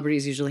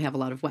 celebrities usually have a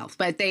lot of wealth,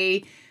 but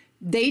they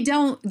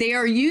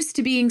are used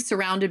to being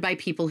surrounded by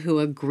people who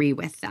agree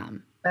with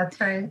them.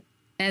 That's right.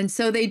 And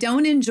so they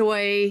don't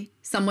enjoy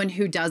someone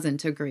who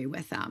doesn't agree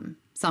with them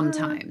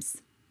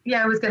sometimes.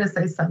 Yeah, I was going to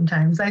say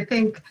sometimes. I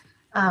think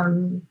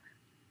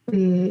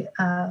the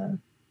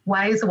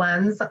wise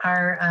ones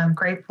are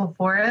grateful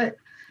for it.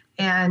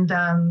 And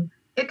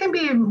it can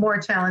be more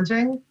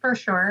challenging for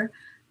sure.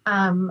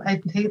 I'm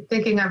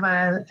thinking of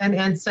an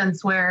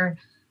instance where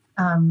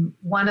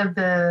one of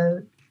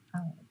the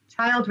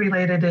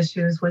child-related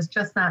issues was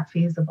just not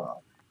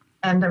feasible.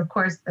 And of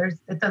course,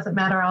 it doesn't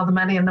matter all the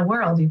money in the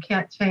world. You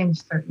can't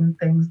change certain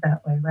things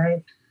that way,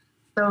 right?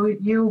 So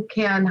you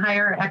can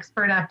hire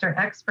expert after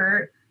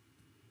expert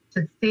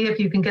to see if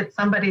you can get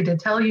somebody to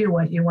tell you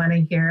what you want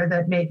to hear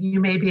that you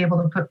may be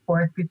able to put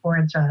forth before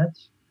a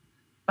judge.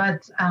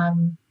 But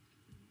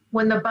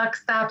when the buck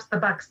stops,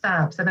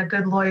 and a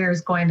good lawyer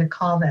is going to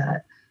call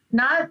that.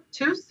 Not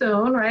too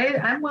soon, right?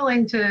 I'm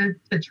willing to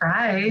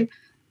try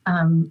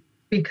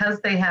because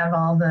they have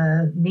all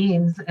the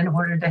means in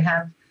order to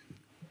have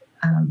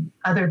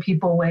other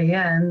people weigh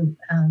in.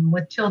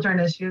 With children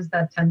issues,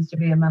 that tends to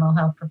be a mental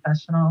health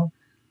professional,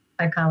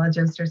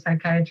 psychologist or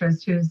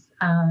psychiatrist who's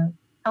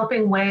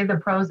helping weigh the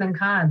pros and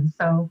cons.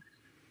 So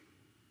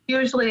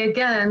usually,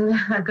 again,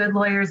 a good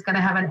lawyer is going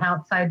to have an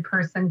outside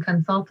person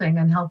consulting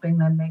and helping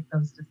them make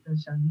those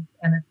decisions.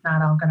 And it's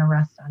not all going to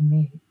rest on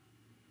me.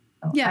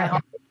 So I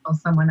always pull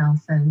someone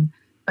else in.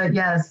 But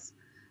yes,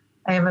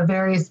 I have a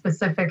very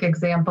specific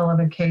example of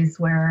a case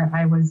where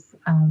I was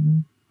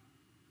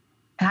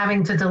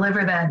having to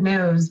deliver that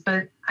news,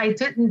 but I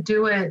didn't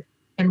do it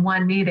in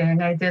one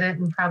meeting. I did it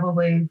in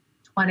probably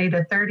 20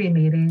 to 30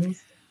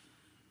 meetings,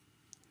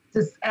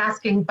 just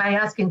asking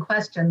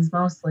questions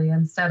mostly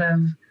instead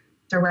of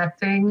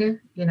directing.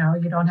 You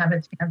don't have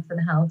a chance in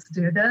hell to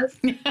do this.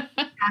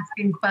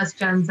 Asking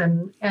questions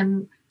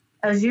and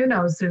as you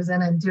know,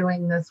 Susan, in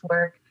doing this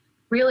work,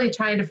 really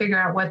trying to figure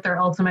out what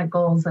their ultimate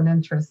goals and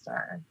interests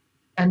are.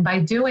 And by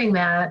doing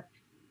that,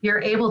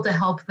 you're able to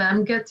help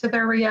them get to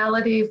their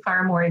reality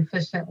far more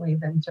efficiently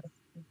than just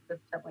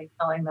consistently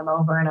telling them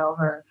over and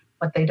over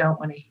what they don't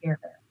want to hear.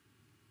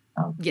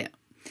 Yeah.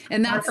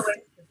 And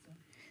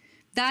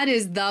that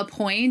is the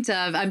point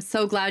of, I'm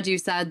so glad you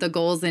said the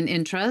goals and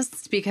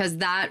interests, because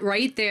that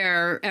right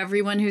there,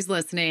 everyone who's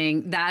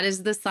listening, that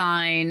is the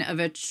sign of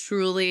a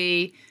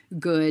truly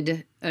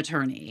good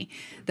attorney.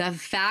 The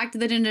fact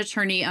that an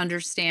attorney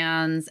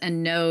understands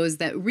and knows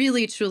that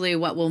really, truly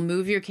what will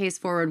move your case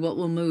forward, what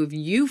will move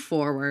you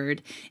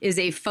forward, is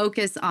a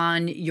focus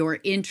on your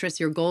interests,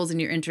 your goals and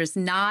your interests,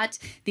 not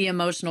the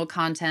emotional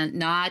content,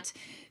 not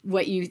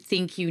what you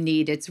think you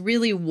need. It's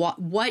really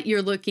what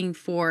you're looking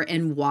for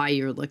and why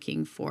you're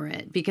looking for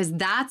it, because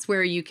that's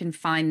where you can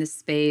find the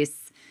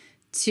space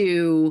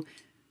to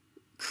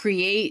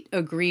create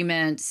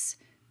agreements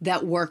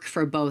that work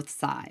for both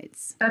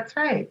sides. That's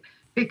right.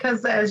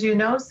 Because as you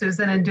know,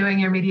 Susan, in doing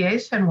your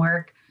mediation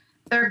work,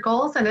 their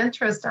goals and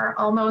interests are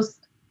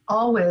almost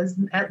always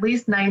at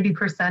least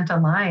 90%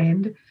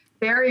 aligned.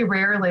 Very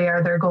rarely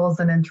are their goals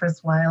and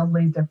interests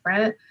wildly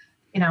different.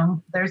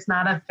 There's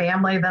not a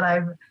family that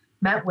I've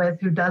met with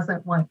who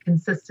doesn't want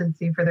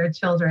consistency for their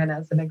children,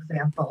 as an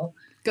example.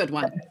 Good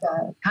one.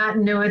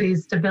 Continuity,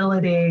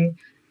 stability.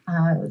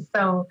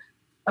 So,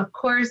 of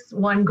course,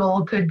 one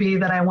goal could be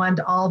that I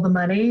want all the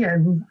money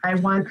and I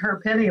want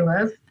her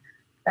penniless.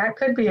 That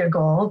could be a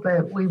goal,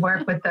 but we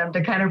work with them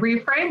to kind of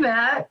reframe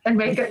that and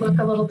make it look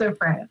a little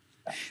different.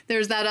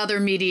 There's that other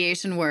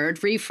mediation word,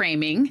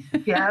 reframing.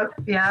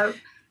 Yep.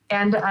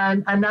 And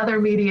another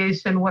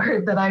mediation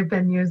word that I've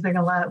been using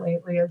a lot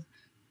lately is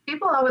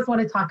people always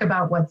want to talk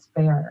about what's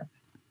fair.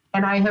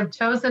 And I have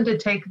chosen to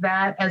take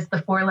that as the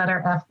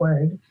 4-letter F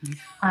word.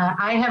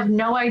 I have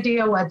no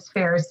idea what's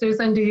fair.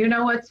 Susan, do you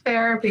know what's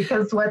fair?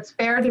 Because what's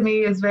fair to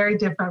me is very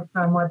different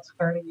from what's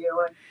fair to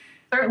you, and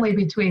certainly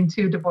between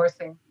two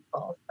divorcing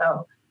people.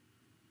 So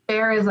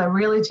fair is a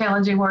really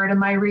challenging word, and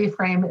my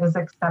reframe is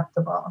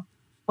acceptable.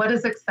 What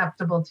is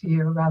acceptable to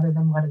you rather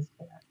than what is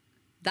fair?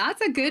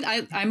 That's a good,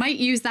 I might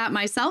use that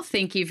myself.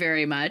 Thank you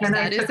very much. And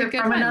that I took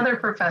it from another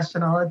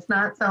professional. It's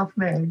not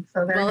self-made.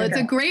 So it's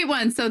a great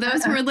one. So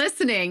those who are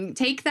listening,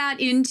 take that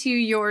into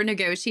your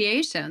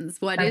negotiations.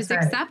 What is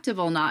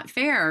acceptable, not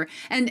fair?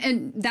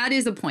 And that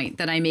is a point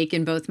that I make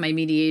in both my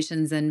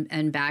mediations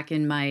and back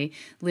in my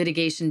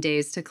litigation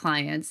days to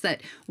clients,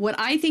 that what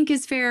I think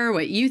is fair,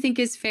 what you think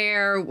is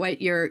fair,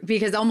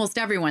 because almost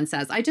everyone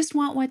says, I just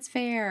want what's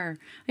fair.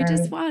 I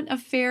just want a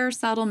fair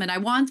settlement. I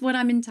want what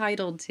I'm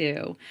entitled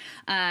to.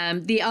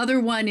 The other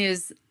one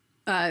is,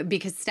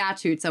 because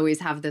statutes always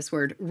have this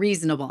word,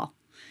 reasonable,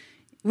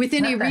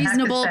 within a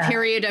reasonable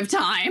period of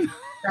time.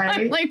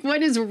 Right. Like,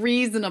 what does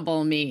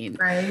reasonable mean?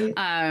 Right.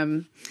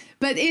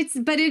 But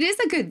it is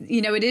a good,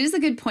 it is a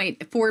good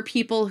point for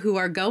people who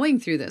are going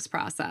through this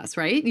process,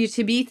 right? You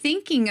to be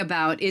thinking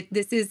about it.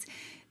 This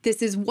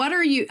is what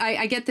are you,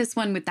 I get this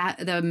one with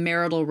the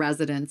marital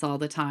residence all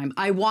the time.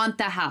 I want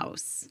the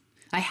house.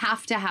 I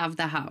have to have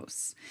the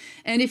house.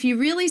 And if you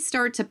really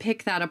start to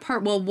pick that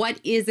apart, well, what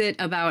is it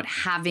about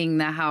having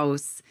the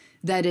house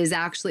that is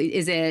actually,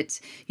 is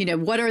it,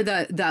 what are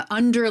the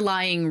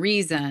underlying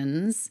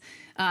reasons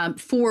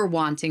for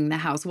wanting the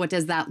house? What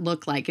does that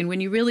look like? And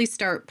when you really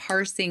start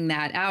parsing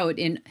that out,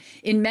 in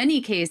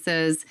many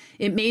cases,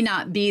 it may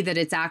not be that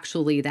it's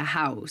actually the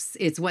house.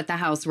 It's what the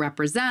house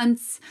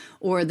represents,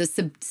 or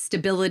the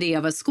stability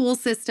of a school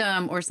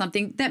system, or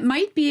something that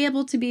might be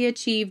able to be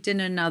achieved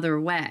in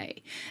another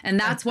way. And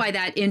that's why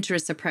that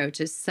interest approach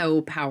is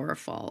so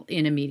powerful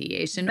in a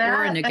mediation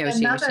or a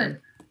negotiation.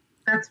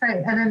 That's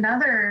right. And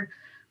another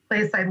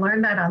place I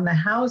learned that on the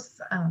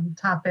house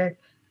topic,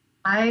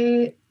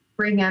 I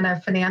bring in a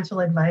financial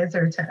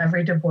advisor to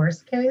every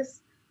divorce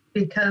case,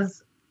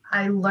 because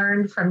I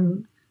learned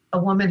from a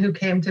woman who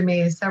came to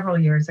me several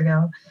years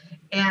ago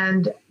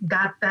and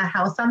got the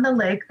house on the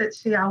lake that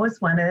she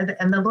always wanted.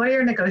 And the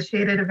lawyer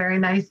negotiated a very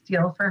nice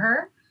deal for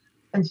her.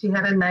 And she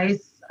had a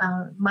nice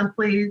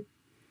monthly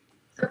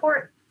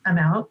support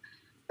amount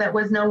that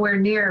was nowhere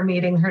near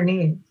meeting her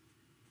needs.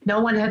 No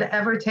one had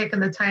ever taken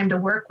the time to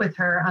work with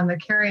her on the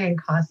carrying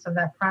costs of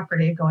that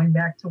property, going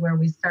back to where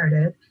we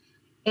started.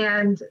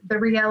 And the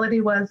reality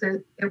was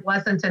it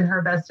wasn't in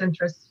her best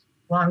interest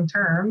long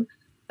term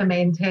to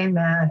maintain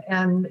that.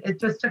 And it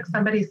just took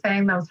somebody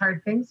saying those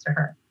hard things to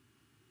her.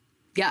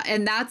 Yeah.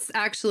 And that's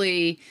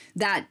actually,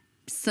 that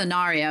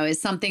scenario is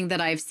something that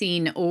I've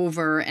seen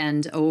over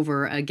and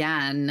over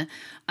again,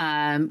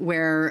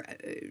 where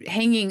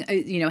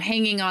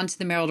hanging on to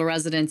the marital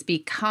residence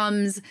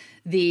becomes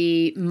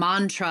the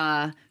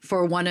mantra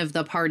for one of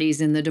the parties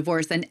in the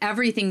divorce, and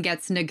everything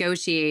gets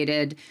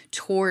negotiated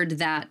toward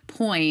that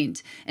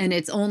point. And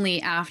it's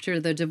only after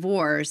the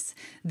divorce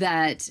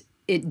that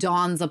it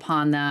dawns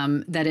upon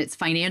them that it's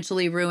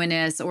financially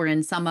ruinous, or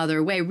in some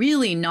other way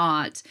really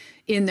not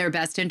in their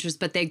best interest,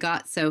 but they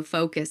got so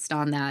focused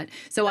on that.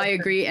 So I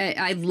agree.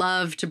 I'd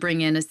love to bring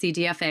in a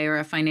CDFA or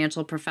a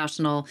financial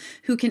professional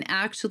who can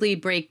actually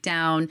break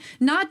down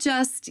not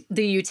just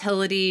the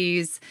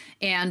utilities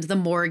and the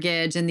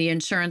mortgage and the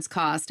insurance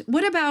cost.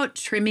 What about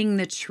trimming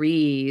the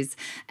trees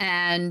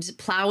and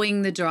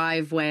plowing the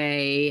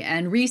driveway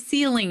and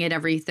resealing it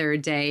every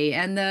third day,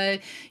 and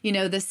the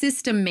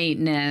system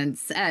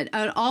maintenance, and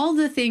all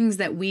the things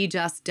that we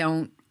just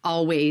don't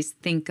always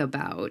think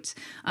about.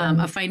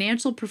 A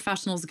financial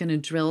professional is going to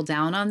drill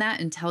down on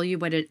that and tell you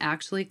what it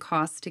actually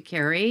costs to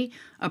carry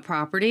a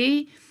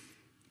property.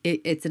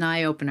 It's an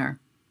eye opener.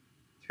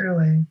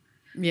 Truly.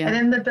 Yeah. And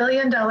in the $1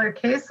 billion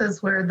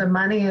cases where the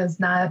money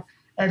is not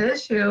at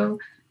issue,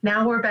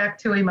 now we're back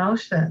to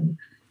emotion.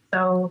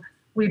 So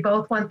we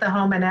both want the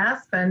home in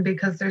Aspen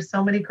because there's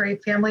so many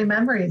great family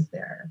memories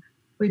there.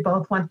 We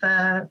both want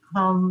the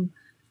home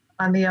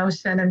on the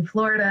ocean in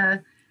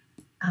Florida,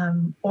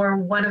 or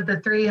one of the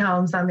 3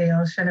 homes on the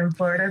ocean in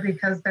Florida,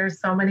 because there's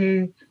so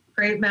many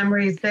great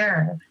memories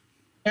there.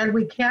 And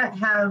we can't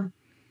have,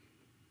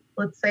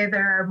 let's say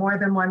there are more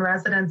than one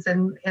residence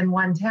in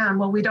one town.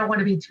 Well, we don't want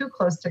to be too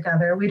close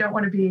together. We don't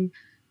want to be,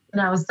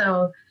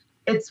 so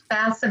it's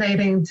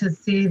fascinating to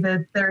see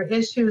that their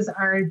issues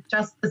are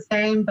just the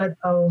same, but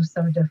oh,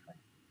 so different.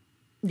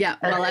 Yeah,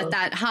 well, at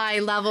that high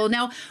level.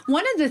 Now,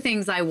 one of the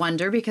things I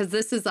wonder, because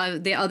this is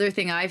the other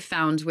thing I've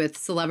found with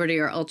celebrity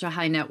or ultra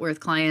high net worth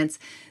clients,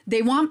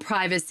 they want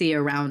privacy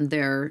around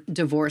their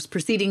divorce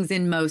proceedings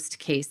in most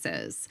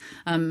cases.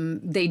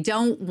 They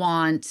don't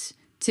want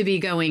to be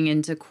going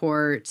into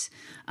court.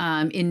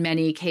 In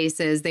many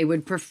cases, they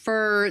would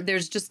prefer,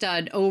 there's just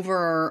an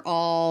overarching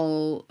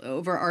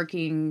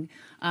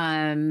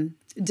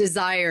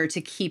desire to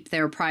keep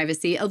their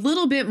privacy a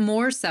little bit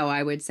more so,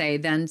 I would say,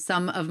 than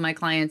some of my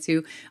clients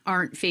who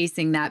aren't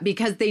facing that,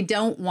 because they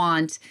don't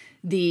want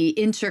the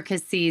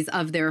intricacies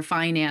of their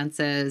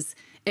finances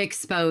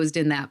exposed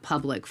in that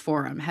public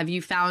forum. Have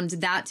you found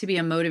that to be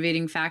a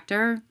motivating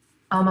factor?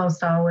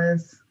 Almost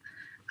always.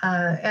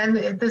 And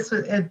this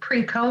was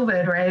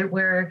pre-COVID, right?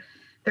 Where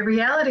the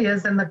reality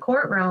is in the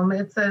courtroom,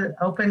 it's an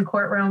open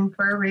courtroom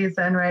for a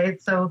reason,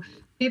 right? So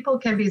people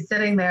can be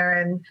sitting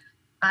there, and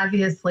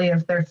obviously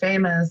if they're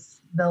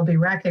famous, they'll be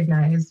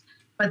recognized.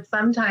 But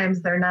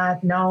sometimes they're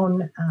not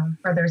known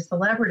for their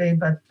celebrity,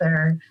 but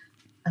their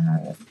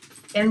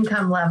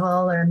income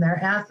level and their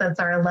assets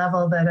are a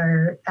level that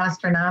are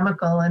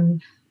astronomical.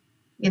 And,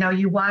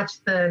 you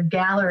watch the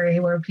gallery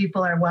where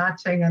people are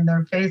watching and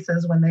their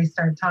faces when they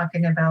start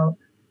talking about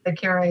the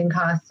carrying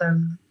costs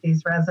of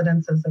these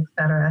residences, et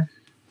cetera.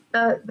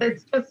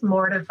 It's just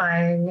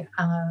mortifying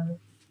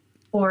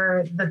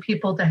for the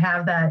people to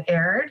have that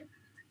aired.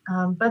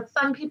 But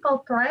some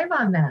people thrive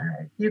on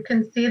that. You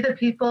can see the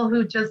people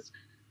who just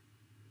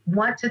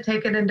want to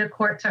take it into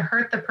court to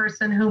hurt the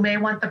person who may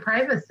want the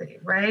privacy,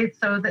 right?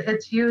 So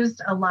it's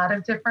used a lot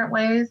of different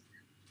ways.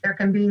 There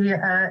can be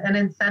an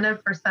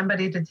incentive for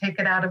somebody to take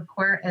it out of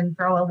court and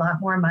throw a lot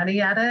more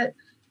money at it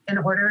in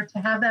order to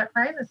have that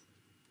privacy.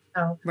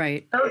 So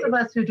Right. those of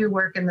us who do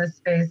work in this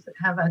space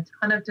have a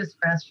ton of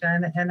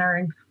discretion and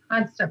are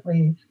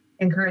constantly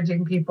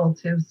encouraging people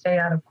to stay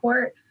out of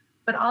court,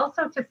 but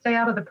also to stay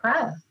out of the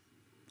press,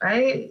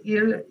 right?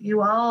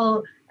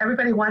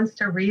 Everybody wants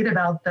to read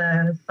about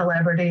the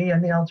celebrity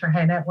and the ultra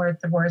high net worth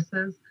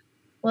divorces.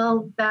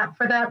 Well,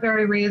 for that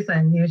very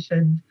reason, you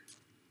should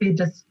be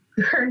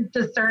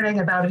discerning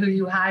about who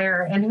you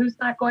hire and who's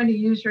not going to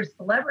use your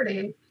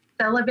celebrity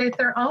to elevate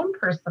their own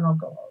personal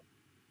goals.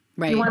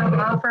 Right. You want a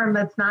law firm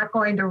that's not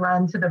going to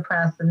run to the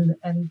press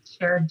and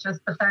share just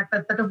the fact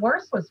that the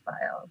divorce was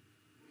filed.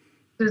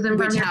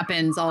 Which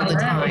happens all the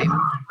time.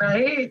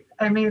 Right?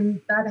 I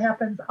mean, that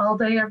happens all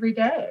day, every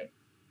day.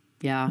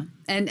 Yeah.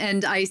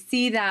 And I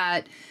see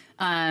that.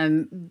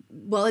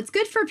 Well, it's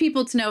good for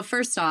people to know,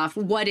 first off,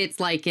 what it's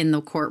like in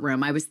the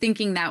courtroom. I was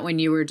thinking that when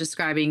you were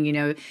describing,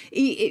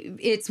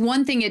 it's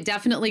one thing. It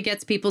definitely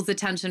gets people's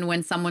attention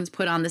when someone's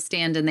put on the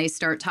stand and they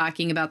start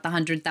talking about the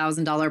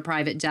 $100,000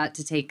 private jet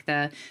to take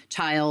the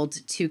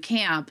child to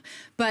camp.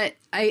 But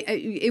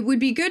it would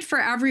be good for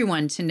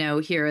everyone to know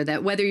here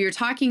that whether you're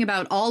talking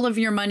about all of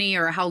your money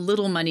or how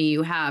little money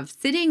you have,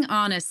 sitting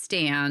on a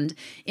stand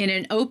in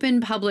an open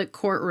public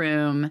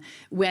courtroom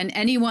when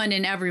anyone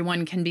and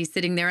everyone can be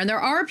sitting there, and there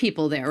are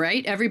people there,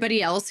 right?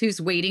 Everybody else who's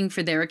waiting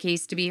for their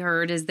case to be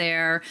heard is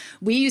there.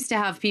 We used to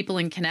have people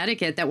in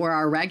Connecticut that were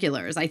our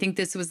regulars. I think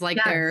this was like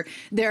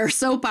their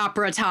soap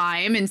opera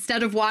time.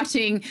 Instead of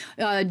watching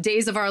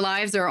Days of Our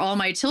Lives or All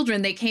My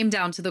Children, they came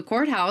down to the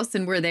courthouse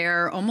and were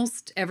there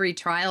almost every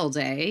trial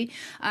day.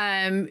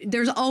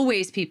 There's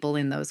always people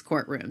in those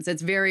courtrooms.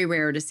 It's very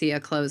rare to see a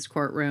closed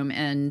courtroom.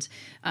 And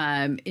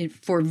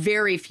for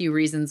very few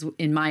reasons,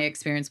 in my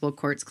experience, will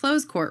courts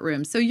close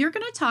courtrooms. So you're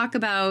going to talk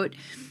about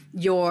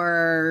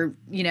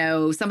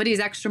somebody's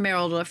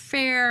extramarital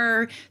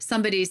affair,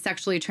 somebody's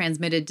sexually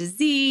transmitted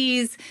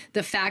disease,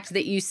 the fact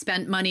that you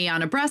spent money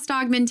on a breast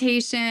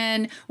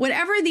augmentation,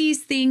 whatever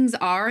these things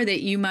are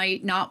that you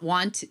might not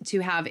want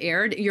to have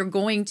aired,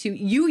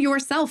 you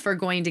yourself are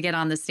going to get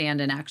on the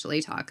stand and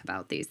actually talk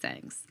about these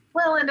things.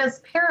 Well, and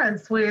as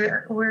parents,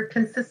 we're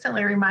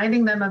consistently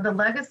reminding them of the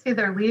legacy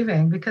they're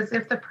leaving, because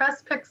if the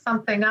press picks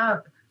something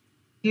up,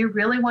 do you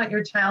really want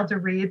your child to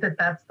read that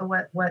that's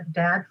what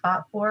dad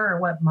fought for or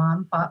what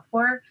mom fought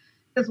for?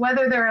 Because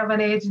whether they're of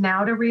an age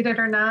now to read it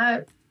or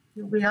not,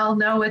 we all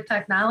know with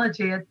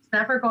technology, it's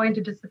never going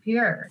to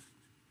disappear.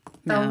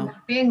 So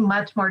being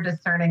much more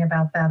discerning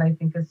about that, I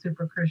think, is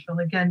super crucial.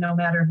 Again, no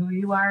matter who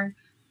you are,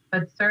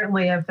 but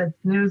certainly if it's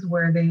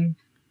newsworthy,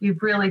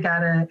 you've really got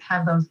to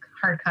have those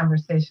hard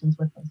conversations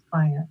with those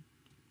clients.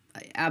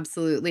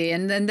 Absolutely.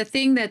 And then the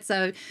thing that's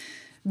a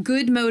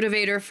good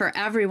motivator for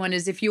everyone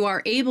is if you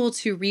are able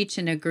to reach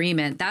an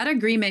agreement, that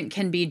agreement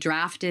can be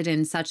drafted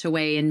in such a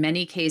way in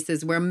many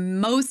cases where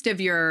most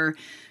of your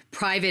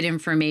private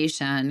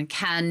information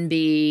can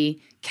be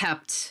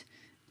kept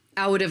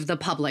out of the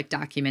public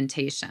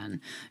documentation.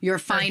 Your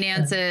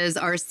finances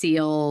are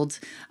sealed.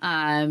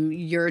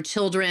 Your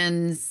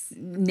children's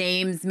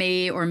names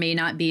may or may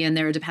not be in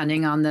there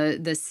depending on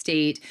the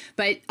state.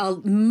 But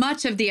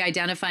much of the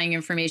identifying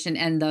information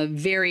and the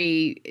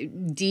very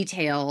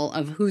detail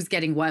of who's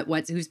getting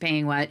who's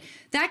paying what,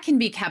 that can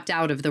be kept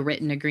out of the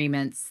written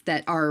agreements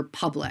that are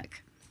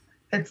public.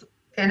 It's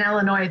in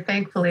Illinois,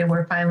 thankfully,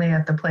 we're finally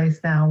at the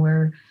place now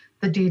where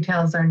the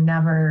details are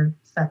never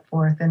set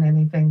forth in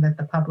anything that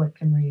the public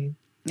can read.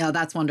 Oh,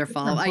 that's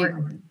wonderful.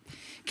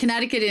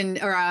 Connecticut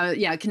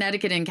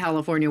and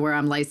California, where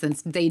I'm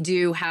licensed, they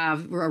do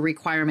have a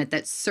requirement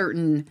that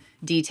certain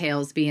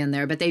details be in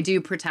there, but they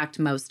do protect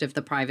most of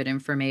the private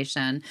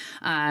information,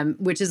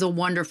 which is a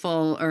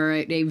wonderful or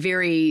a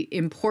very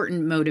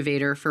important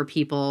motivator for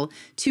people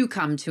to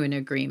come to an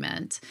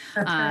agreement.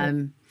 That's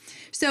right.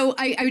 So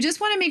I just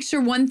want to make sure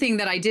one thing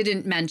that I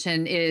didn't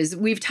mention is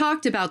we've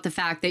talked about the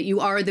fact that you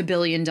are the $1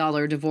 billion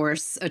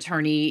divorce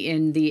attorney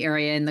in the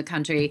area, in the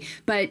country,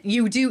 but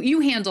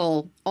you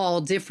handle all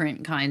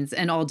different kinds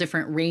and all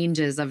different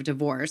ranges of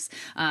divorce.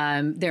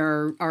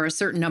 There are a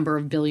certain number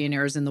of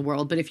billionaires in the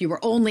world, but if you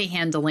were only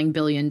handling $1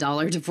 billion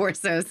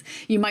divorces,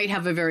 you might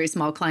have a very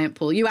small client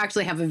pool. You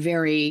actually have a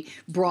very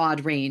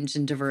broad range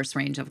and diverse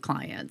range of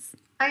clients.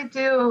 I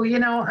do.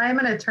 I'm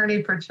an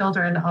attorney for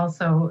children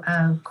also.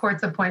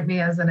 Courts appoint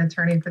me as an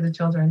attorney for the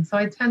children. So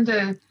I tend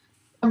to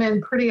come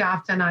in pretty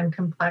often on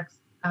complex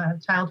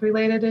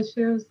child-related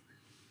issues.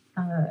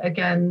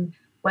 Again,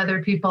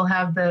 whether people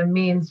have the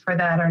means for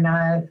that or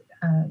not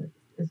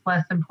is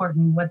less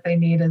important. What they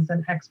need is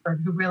an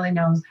expert who really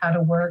knows how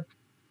to work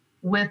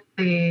with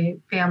the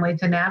family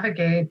to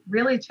navigate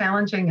really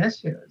challenging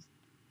issues.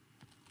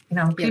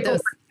 People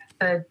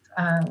that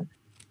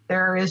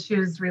there are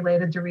issues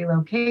related to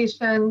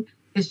relocation,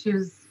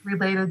 issues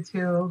related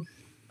to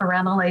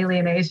parental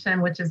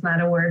alienation, which is not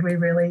a word we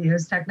really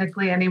use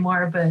technically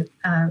anymore, but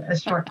a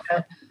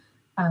shortcut.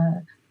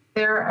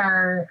 There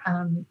are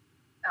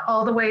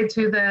all the way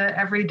to the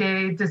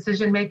everyday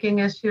decision-making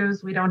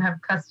issues. We don't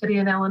have custody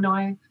in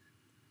Illinois.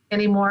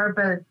 anymore,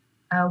 but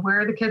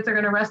where the kids are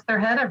going to rest their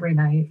head every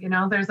night.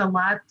 There's a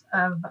lot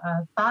of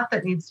thought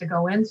that needs to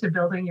go into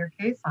building your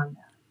case on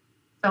that.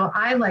 So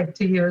I like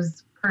to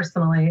use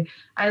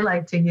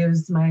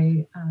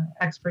my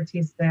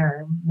expertise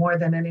there more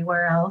than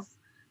anywhere else.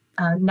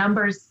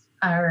 Numbers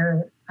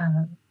are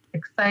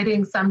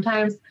exciting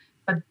sometimes,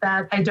 but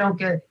that I don't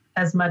get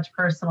as much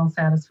personal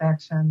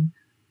satisfaction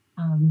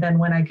than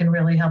when I can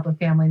really help a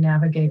family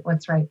navigate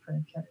what's right for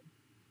a kid.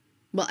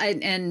 Well,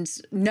 and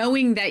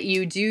knowing that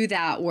you do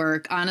that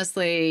work,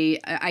 honestly,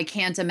 I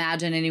can't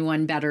imagine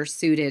anyone better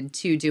suited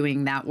to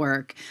doing that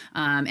work.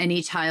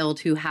 Any child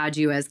who had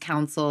you as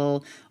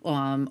counsel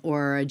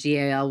or a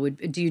GAL,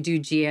 do you do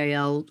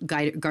GAL,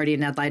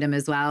 guardian ad litem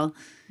as well?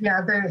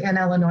 Yeah, in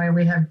Illinois,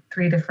 we have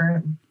 3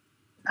 different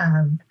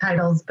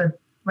titles, but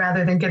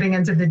rather than getting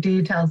into the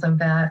details of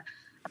that,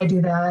 I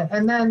do that.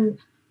 And then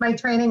my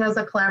training as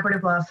a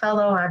collaborative law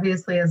fellow,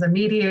 obviously as a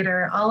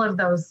mediator, all of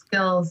those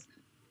skills,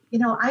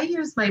 I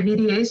use my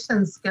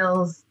mediation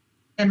skills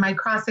in my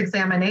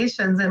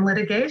cross-examinations in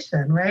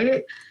litigation,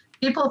 right?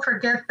 People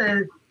forget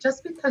that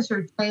just because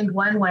you're trained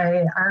one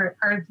way,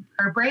 our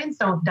brains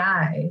don't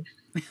die.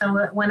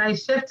 So when I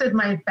shifted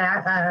my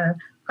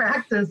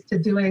practice to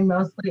doing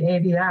mostly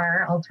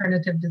ADR,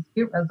 alternative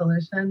dispute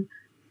resolution,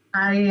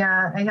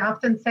 I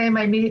often say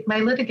my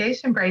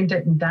litigation brain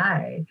didn't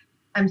die.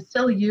 I'm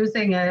still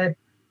using it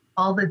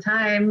all the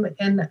time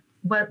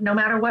no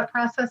matter what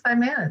process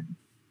I'm in.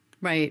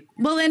 Right.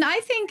 Well, and I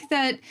think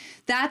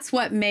that's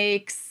what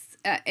makes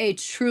a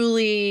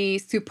truly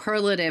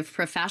superlative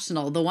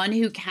professional, the one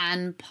who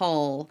can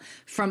pull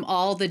from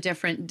all the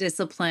different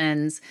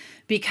disciplines,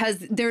 because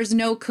there's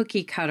no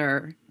cookie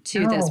cutter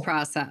to this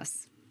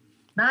process.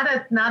 Not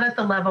at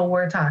the level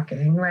we're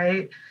talking,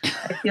 right?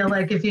 I feel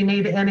like if you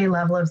need any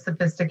level of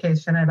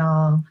sophistication at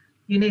all,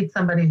 you need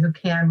somebody who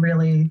can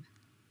really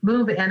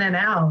move in and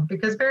out,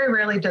 because very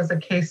rarely does a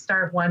case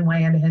start one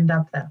way and end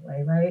up that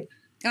way, right?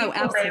 Oh,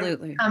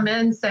 absolutely. Come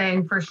in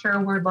saying, for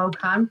sure, we're low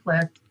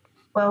conflict.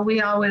 Well,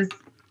 we always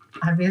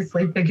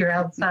obviously figure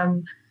out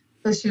some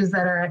issues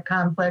that are at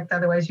conflict.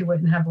 Otherwise, you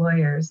wouldn't have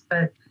lawyers.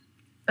 But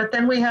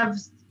then we have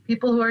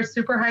people who are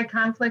super high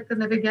conflict in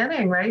the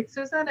beginning, right,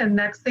 Susan? And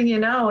next thing you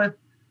know,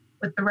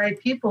 with the right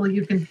people,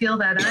 you can peel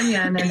that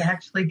onion and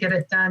actually get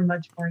it done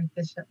much more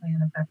efficiently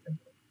and effectively.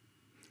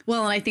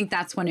 Well, and I think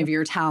that's one of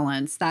your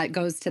talents. That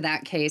goes to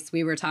that case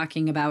we were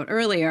talking about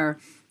earlier,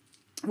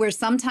 where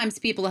sometimes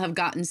people have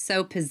gotten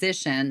so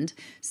positioned,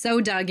 so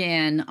dug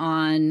in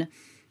on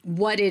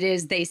what it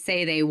is they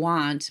say they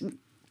want,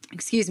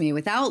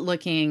 without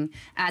looking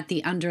at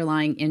the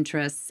underlying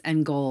interests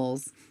and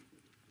goals.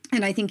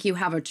 And I think you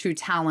have a true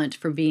talent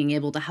for being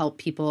able to help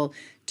people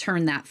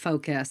turn that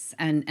focus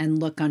and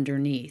look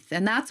underneath.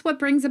 And that's what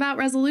brings about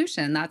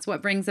resolution. That's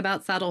what brings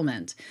about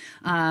settlement.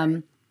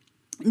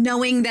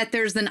 Knowing that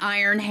there's an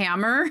iron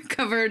hammer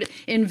covered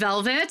in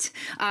velvet,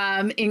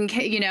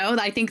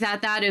 I think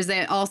that is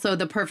also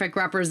the perfect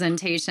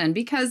representation,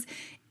 because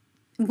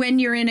when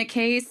you're in a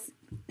case,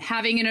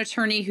 having an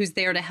attorney who's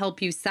there to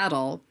help you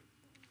settle,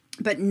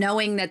 but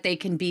knowing that they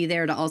can be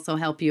there to also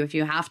help you if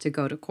you have to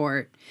go to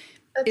court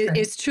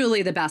is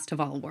truly the best of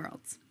all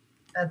worlds.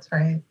 That's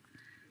right.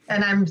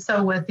 And I'm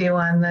so with you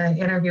on the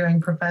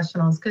interviewing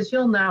professionals, because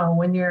you'll know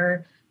when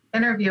you're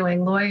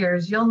interviewing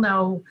lawyers, you'll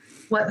know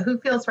who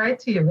feels right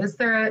to you. Is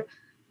there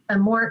a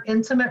more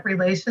intimate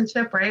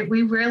relationship, right?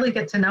 We really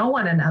get to know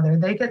one another.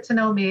 They get to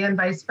know me and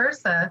vice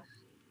versa,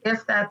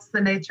 if that's the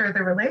nature of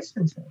the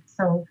relationship.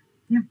 So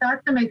you've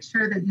got to make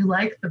sure that you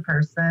like the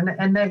person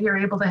and that you're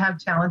able to have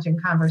challenging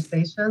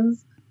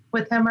conversations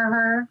with him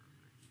or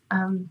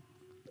her.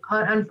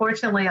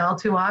 Unfortunately, all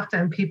too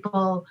often,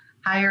 people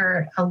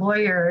hire a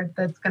lawyer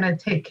that's going to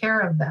take care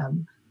of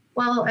them.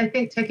 Well, I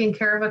think taking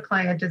care of a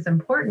client is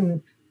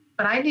important,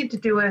 but I need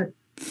to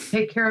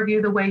take care of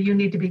you the way you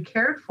need to be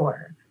cared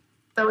for.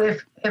 So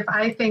if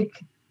I think,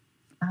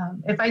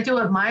 if I do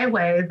it my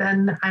way,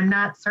 then I'm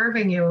not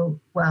serving you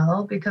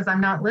well, because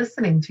I'm not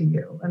listening to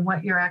you and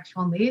what your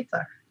actual needs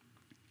are.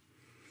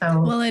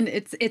 So, well, and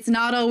it's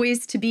not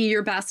always to be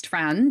your best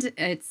friend.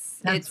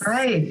 That's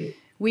right.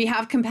 We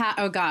have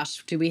compassion. Oh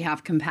gosh, do we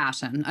have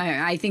compassion?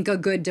 I think a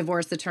good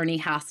divorce attorney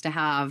has to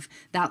have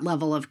that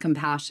level of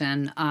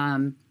compassion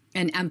and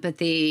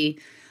empathy.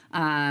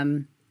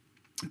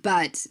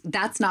 But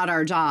that's not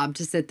our job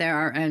to sit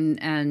there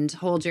and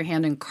hold your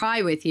hand and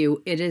cry with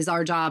you. It is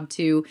our job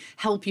to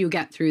help you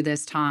get through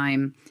this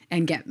time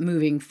and get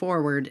moving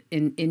forward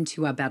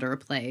into a better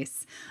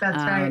place. That's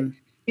right.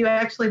 You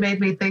actually made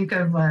me think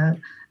of a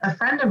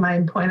friend of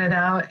mine pointed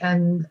out,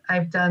 and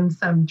I've done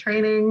some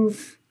training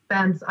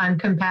events on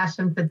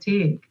compassion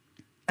fatigue.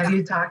 Have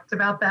you talked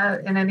about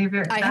that in any of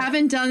your? I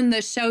haven't done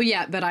the show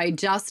yet, but I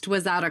just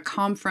was at a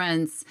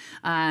conference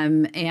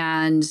and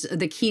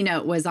the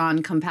keynote was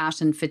on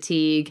compassion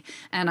fatigue.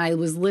 And I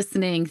was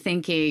listening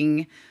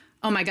thinking,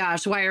 oh my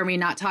gosh, why are we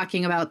not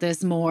talking about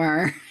this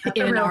more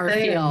in our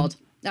field?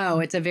 Oh,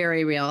 it's a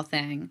very real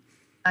thing.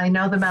 I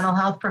know the mental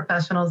health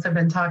professionals have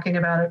been talking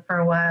about it for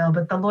a while,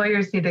 but the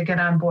lawyers need to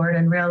get on board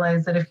and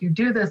realize that if you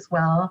do this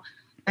well,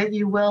 that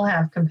you will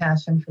have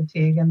compassion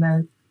fatigue, and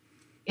that,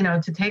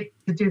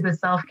 to do the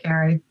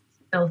self-care, I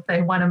still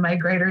say one of my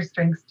greater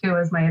strengths too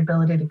is my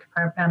ability to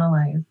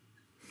compartmentalize.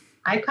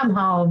 I come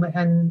home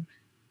and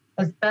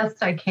as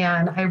best I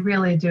can, I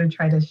really do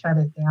try to shut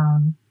it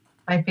down.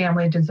 My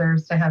family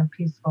deserves to have a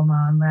peaceful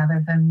mom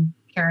rather than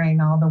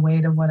carrying all the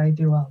weight of what I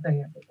do all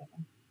day, every day.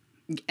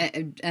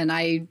 And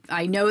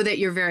I know that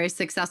you're very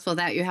successful,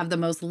 that you have the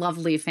most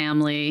lovely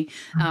family.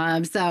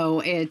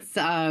 So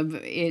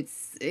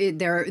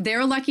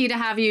they're lucky to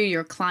have you.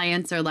 Your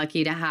clients are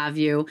lucky to have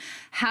you.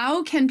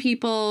 How can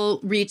people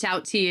reach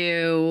out to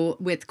you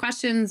with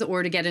questions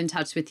or to get in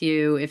touch with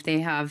you if they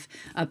have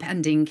a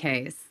pending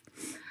case?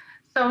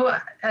 So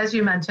as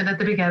you mentioned at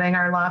the beginning,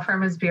 our law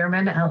firm is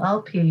Bierman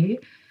LLP.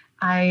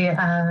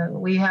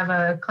 We have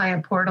a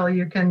client portal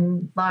you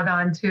can log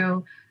on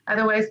to.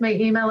 Otherwise, my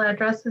email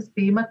address is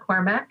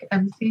bmccormack,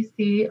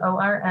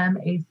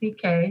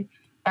 MCCORMACK,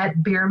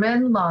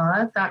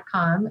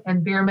 @biermanlaw.com.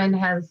 And Bierman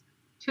has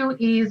 2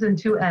 E's and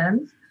 2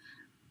 N's,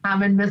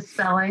 common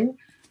misspelling.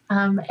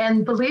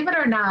 And believe it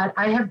or not,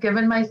 I have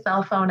given my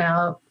cell phone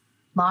out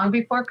long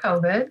before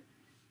COVID.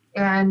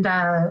 And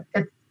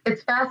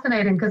it's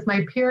fascinating because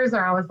my peers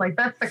are always like,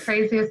 that's the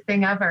craziest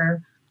thing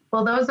ever.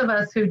 Well, those of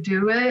us who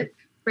do it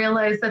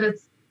realize that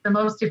it's the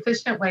most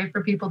efficient way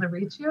for people to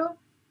reach you.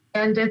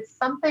 And it's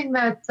something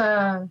that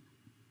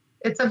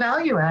it's a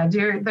value add.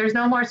 There's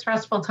no more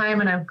stressful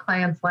time in a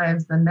client's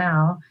lives than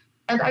now.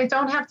 And I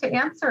don't have to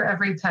answer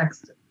every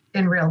text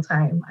in real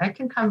time. I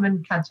can come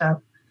and catch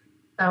up.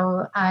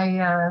 So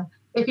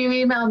if you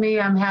email me,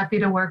 I'm happy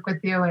to work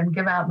with you and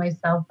give out my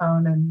cell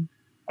phone. And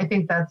I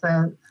think that's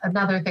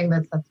another thing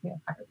that sets me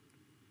apart.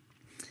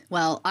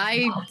 Well,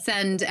 I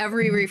send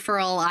every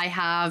referral I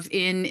have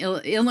in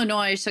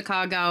Illinois,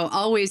 Chicago,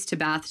 always to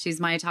Beth. She's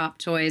my top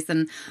choice.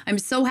 And I'm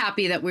so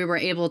happy that we were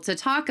able to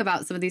talk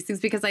about some of these things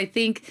because I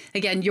think,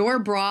 again, your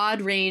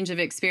broad range of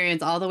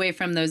experience, all the way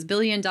from those $1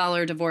 billion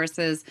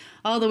divorces,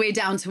 all the way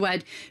down to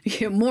what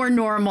more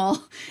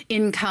normal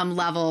income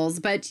levels.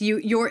 But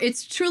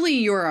it's truly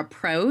your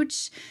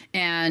approach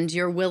and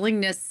your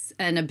willingness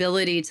and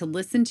ability to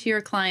listen to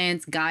your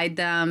clients, guide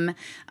them,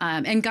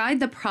 and guide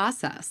the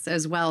process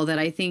as well, that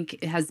I think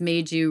has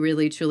made you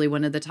really, truly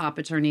one of the top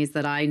attorneys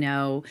that I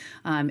know.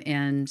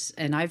 And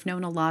I've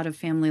known a lot of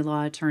family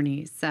law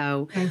attorneys.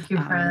 So thank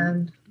you,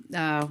 friend.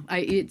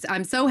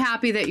 I'm so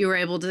happy that you were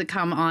able to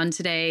come on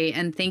today,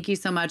 and thank you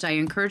so much. I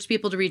encourage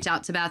people to reach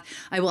out to Beth.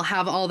 I will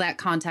have all that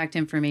contact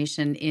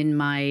information in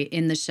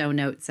the show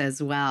notes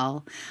as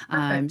well.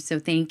 So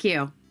thank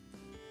you.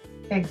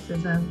 Thanks,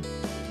 Susan.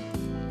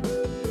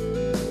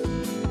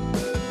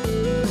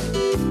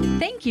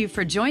 Thank you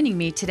for joining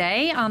me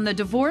today on the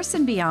Divorce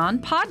and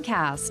Beyond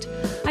podcast.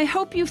 I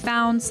hope you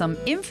found some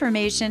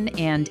information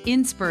and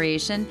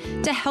inspiration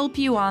to help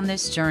you on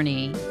this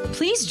journey.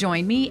 Please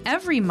join me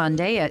every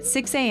Monday at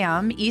 6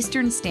 a.m.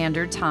 Eastern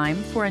Standard Time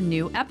for a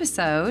new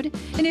episode.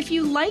 And if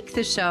you like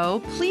the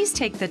show, please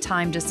take the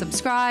time to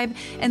subscribe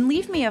and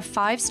leave me a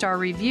 5-star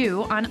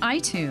review on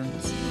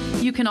iTunes.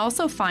 You can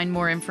also find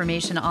more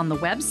information on the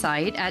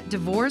website at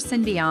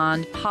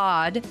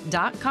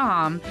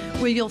divorceandbeyondpod.com,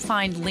 where you'll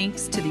find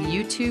links to the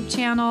YouTube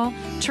channel,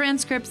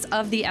 transcripts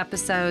of the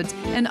episodes,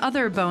 and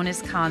other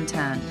bonus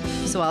content.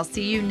 So I'll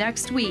see you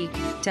next week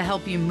to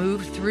help you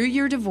move through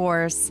your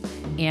divorce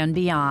and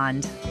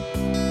beyond.